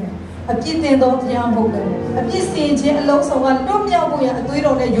ရှုတင်တယ်အပြစ်တင်သောဘုရားမဟုတ်တယ်အပြစ်စင်ခြင်းအလုံးစုံကလွတ်မြောက်ဖို့ရ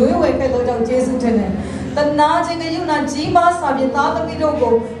အသွေးတော်နဲ့ရွေးဝယ်ခဲ့သောကြောင့်ယေရှုတင်တယ်တနာခြင်းကယုံနာကြီးမားစွာဖြင့်သားသ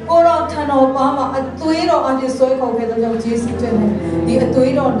မီးတို့ကိုကိုတော်ထံတော်ပါမှာအသွေးတော်အပြည့်ဆွဲခေါ်ခဲ့သောကြောင့်ယေရှုတင်တယ်ဒီ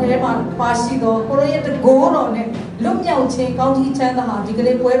အသွေးတော်ထဲမှာပါရှိသောကိုတော်ရဲ့တကိုးတော်နဲ့လွတ်မြောက်ခြင်းကောင်းကြီးချမ်းသာဟာဒီ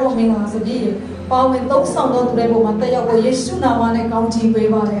ကလေးပွဲတော်မင်္ဂလာစပြည့်ပါဝင်သုံးဆောင်တော်သူတွေပေါ်မှာတက်ရောက်ကိုယေရှုနာမနဲ့ကောင်းချီး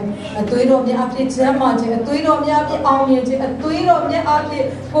ပေးပါလေအသွေးတော်မြတ်အဖြစ်ချမ်းသာခြင်းအသွေးတော်မြတ်အဖြစ်အောင်မြင်ခြင်းအသွေးတော်မြတ်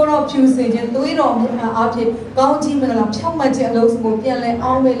အဖြစ်ကိုတော်ဖြူစင်ခြင်းသွေးတော်မြတ်အဖြစ်ကောင်းချီးမင်္ဂလာဖြောင့်မတ်ခြင်းအလုံးစုံ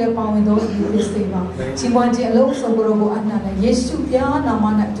ကိုပြန်လဲအောင်မေလဲပါဝင်တော်သူဖြစ်စေပါချီးမွမ်းခြင်းအလုံးစုံကိုတော်ကိုအနှံ့နဲ့ယေရှုပြားနာ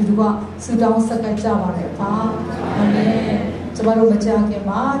မနဲ့အတူတူကဆုတောင်းဆက်ကပ်ကြပါလေပါအာမင်ကျမတို့မကြခင်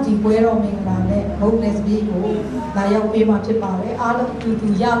မှာဒီပွဲတော်မင်္ဂလာနဲ့ဘုန်းတော်စပီးကိုလာရောက်ပေးမှာဖြစ်ပါတယ်အားလုံးအတူတူ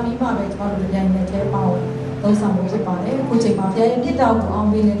ရပြီးမှပဲကျမတို့ပြန်နေသေးပါဝင် သုံးဆောင်ဖို့ဖြစ်ပါတယ်အခုချိန်မှာဘုရားရဲ့မြတ်တာကိုအောင်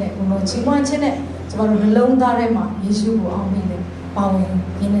ပေးနေတဲ့ဘုံတော်ချီးမွမ်းခြင်းနဲ့ကျမတို့နှလုံးသားထဲမှာယေရှုကိုအောင်ပေးတဲ့ပါဝင်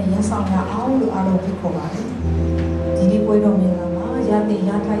ရင်းနဲ့ရဆောင်ရအောင်လို့အားလုံးဖိတ်ခေါ်ပါတယ်ဒီနေ့ပွဲတော်မြင်လာမှာရတဲ့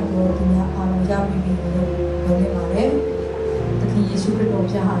ရထိုက်တော်သူများအားလုံးရပြီးပြီလို့ပြောနေပါတယ်သခင်ယေရှုခရစ်တော်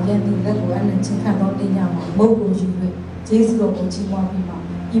ဖျားဟာယန်သူလက်ကိုအနံ့ချင်းခံတော်တင်ရမှာမဟုတ်ဘူးယူ၍ယေရှုတော်ကိုချီးမွမ်းပြီးမှာ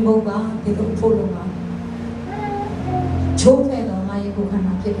ဒီမဟုတ်ကဒီလိုဖို့လို့မှာချိုးဖဲ့တော်ငါရဲ့ကိုယ်ခန္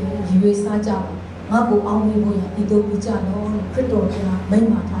ဓာဖြစ်တယ်ယူ၍စားကြပါငါ့ကိုအောင်မြင်ဖို့ရဒီတို့ပြကြတော့ခရစ်တော်ကမိန့်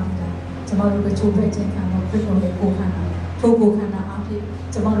မာထားတာကျမတို့ကချိုးဖဲ့ခြင်းခံတော့ခရစ်တော်ရဲ့ကိုယ်ခန္ဓာထိုကိုယ်ခန္ဓာအဖြစ်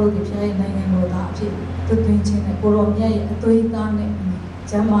ကျမတို့ဒီဖျားရဲ့နိုင်ငံတော်သားအဖြစ်သွတ်သွင်းခြင်းနဲ့ကိုရောမြတ်ရဲ့အသွေးသားနဲ့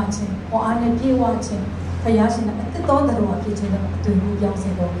ကျမ်းမာခြင်းဟောအားနဲ့ပြေဝခြင်းဖျားရှင်နဲ့အသက်တော်တော်ဖြစ်ခြင်းနဲ့အသွေးကိုပြောင်းစေ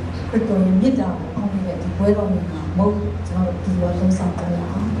တော့ခရစ်တော်ရဲ့မြတ်တာကိုအောင်မြင်တဲ့ဒီဘွဲတော်မှာမဟုတ်ကျမတို့ဒီလိုသုံးဆောင်ကြရ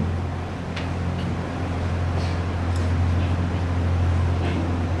အောင်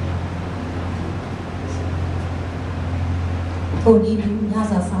ထိုဒီဒီည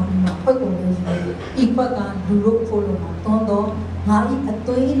စာဆောင်ပြီးမှဖွက်ကုန်လို့ရှိတယ်ဤခွက်ကလူတို့ဖို့လို့မှာတွန်းတော့ငါဤအ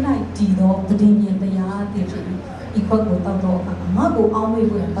သွေး၌တည်သောဗဒင်းမြင်တရားတည်ဖြစ်ဤခွက်ကိုတောက်တော့အခါငါကိုအောင်းမေ့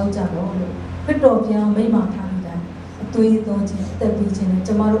ဖို့တောက်ကြတော့လို့ခရစ်တော်ပြန်မိမထားပြီးတိုင်းအသွေးသောခြင်းအသက်ပေးခြင်းနဲ့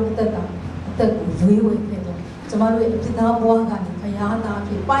ကျမတို့အသက်ကိုရွေးဝဲခဲ့တော့ကျမတို့ရဲ့အဖြစ်သားဘဝကနေဖရာသားအ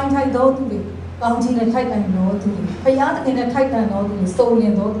ဖြစ်ပိုင်းထိုက်တော်သူတွေကောင်းခြင်းနဲ့ထိုက်တန်တော်သူတွေဖရာသခင်နဲ့ထိုက်တန်တော်သူတွေစုံလ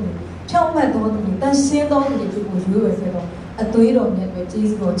င်တော်သူတွေဖြောင့်မတ်တော်သူတွေတန်ရှင်းတော်သူတွေဖြစ်ဖို့ရွေးဝဲခဲ့တော့အသွေးတော်နဲ့ပဲကျေး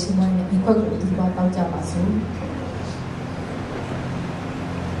ဇူးတော်ချီးမွမ်းတဲ့ဒီခွက်ကိုဒီပါတောက်ကြပါစို့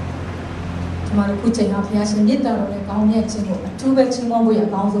ကျမတို့ခုချိန်ဟာဘုရားရှင်မြတ်တော်နဲ့ကောင်းမြတ်ခြင်းကိုအထူးပဲချီးမွမ်းဖို့ရအ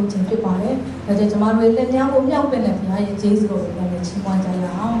ကောင်းဆုံးခြင်းဖြစ်ပါတယ်။ဒါကြောင့်ကျမတို့ရဲ့လက်များကိုမြောက်ပင်တဲ့ဘုရားရဲ့ကျေးဇူးတော်ကိုလည်းချီးမွမ်းကြရ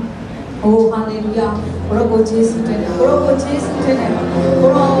အောင်။အိုးဟာလေလုယာဘုရားကိုကျေးဇူးတင်တယ်ဘုရားကိုကျေးဇူးတင်တယ်ဘု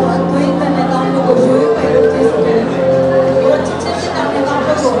ရားအသွေးနဲ့ကောင်းလို့ကိုရွေးပယ်လို့ကျေးဇူးတင်တယ်ဘုရားချစ်ချင်းနဲ့ကောင်း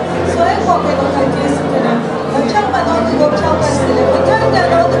လို့ကိုဆွဲခေါ်ခဲ့တော့ကျေးဇူးတင်တယ်မဖြောက်ပတ်တော့ဒီကိုဖြောက်ပတ်စေတယ်မထိုင်တဲ့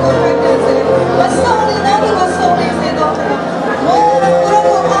တော့ဒီကိုထိုင်တဲ့စေတယ်မဆောင်နေတော့ဒီကိုဆောင်နေစေတော့မောဘုရား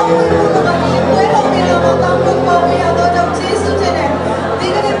ကိုအောင်းလို့ကိုဘာလို့ဘယ်လိုဒီလိုကောင်းလို့ပေါ့ရတော့ကျေးဇူးတင်တယ်ဒီ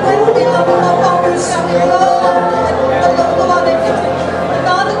ကနေ့ဘယ်လိုဒီလိုကောင်းလို့ရှာနေလို့တော့တော့ပါတယ်ဖြစ်တယ်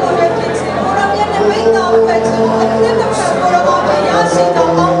တားဒီကိုလည်းဖြစ်တယ်ဘုရားမြတ်နဲ့မိသားဖက်ချင်အပြည့်နဲ့ဘုရားကိုရရှိ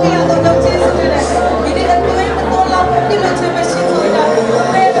တော့အောင်ရတော့ကျေးဇူးတင်တယ်ဒီနေ့အတွင်းတော့လာပြီးလို့ချင်မရှိဘူးလားဘ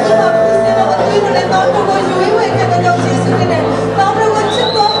ယ်လိုမှဖြစ်နေတော့အတွင်းနဲ့တော့ကိုရွေးဝဲခဲ့တော့ကျေးဇူးတင်တယ်တောင်းတော့ချစ်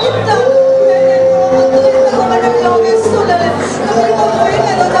တော်မြတ်တာဘယ်လိုအတွင်းတော့မလည်းပြောခဲ့ဆိုတယ်တော့ရွေး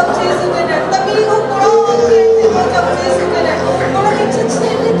ခဲ့တော့ကျေးဇူးတင်တယ်တမီးကိုကိုရောဖြစ်နေတော့ကျေးဇူးတင်တယ်ကိုရောချစ်ချ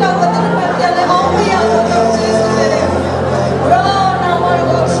င်းမြတ်တာကိုတော့ပြန်လဲအောင်ရတော့ကျေးဇူးတင်တယ်ဘုရားနာမ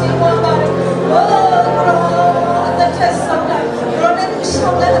တော်ရှိပါပါတယ်ဘုရားအသက်ဆက်ဆောင်လိုက်ဘုရားနဲ့ရှော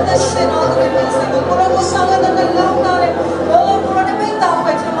င်းတဲ့အသက်ရှင်တော်သူတွေဆက်ဘုရားကိုဆောင်တဲ့လောင်းလာတယ်ဘုရားနဲ့မိသားဖ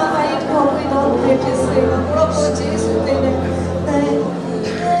က်ချမှာအရင်တော်ပြီးတော့ဖြစ်စေဘုရားကိုကျေးဇူးတင်တယ်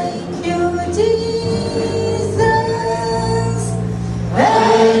Thank you Jesus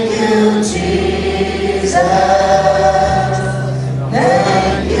Thank you Jesus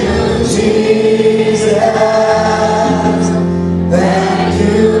Thank you Jesus Thank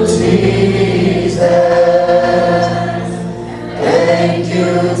you Jesus Thank you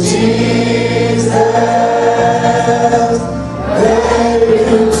Jesus Thank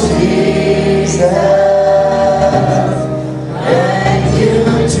you Jesus Thank you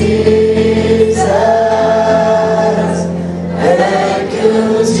Jesus Thank you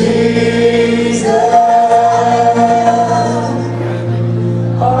Jesus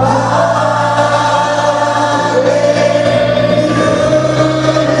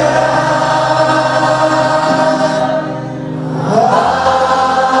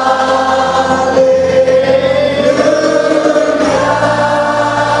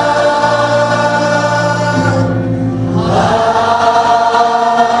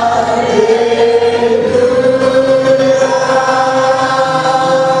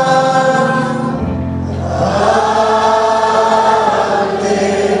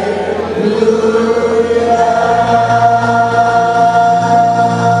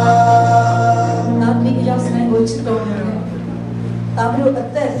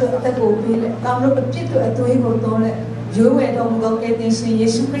ရွေးဝယ်တော်မူသောကယ်တင်ရှင်ယေ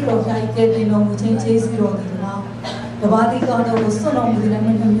ရှုခရစ်တော်ဖျား၏ကယ်တင်တော်မူခြင်းကျေးဇူးတော်သည်မှာတပါးတိကောင်းတော်ကိုစွန့်တော်မူသည်လည်းမ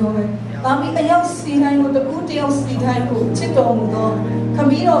ပြောပဲ။တာမီအယောက်စီတိုင်းကိုတကူးတယောက်စီတိုင်းကိုချစ်တော်မူသောခ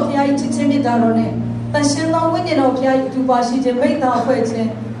မည်းတော်ဖျား၏ချစ်ခြင်းမြတ်တော်နဲ့တန်ရှင်သောဝိညာဉ်တော်ဖျား၏အထူးပါရှိခြင်းမိတ္တာအဖွဲ့ခြင်း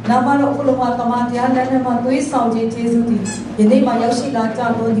နာမတော်ဖုလမတမန်တရားလက်နဲ့မှသွေးဆောင်ခြင်းကျေးဇူးသည်ယနေ့မှရောက်ရှိလာကြ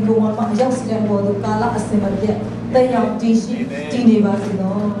သောဒီဘုံမှာအယောက်စီတိုင်းပေါ်သို့ကာလအစဉ်မပြတ်တက်ရောက်တည်ရှိတည်နေပါစေ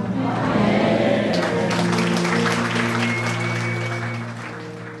သော။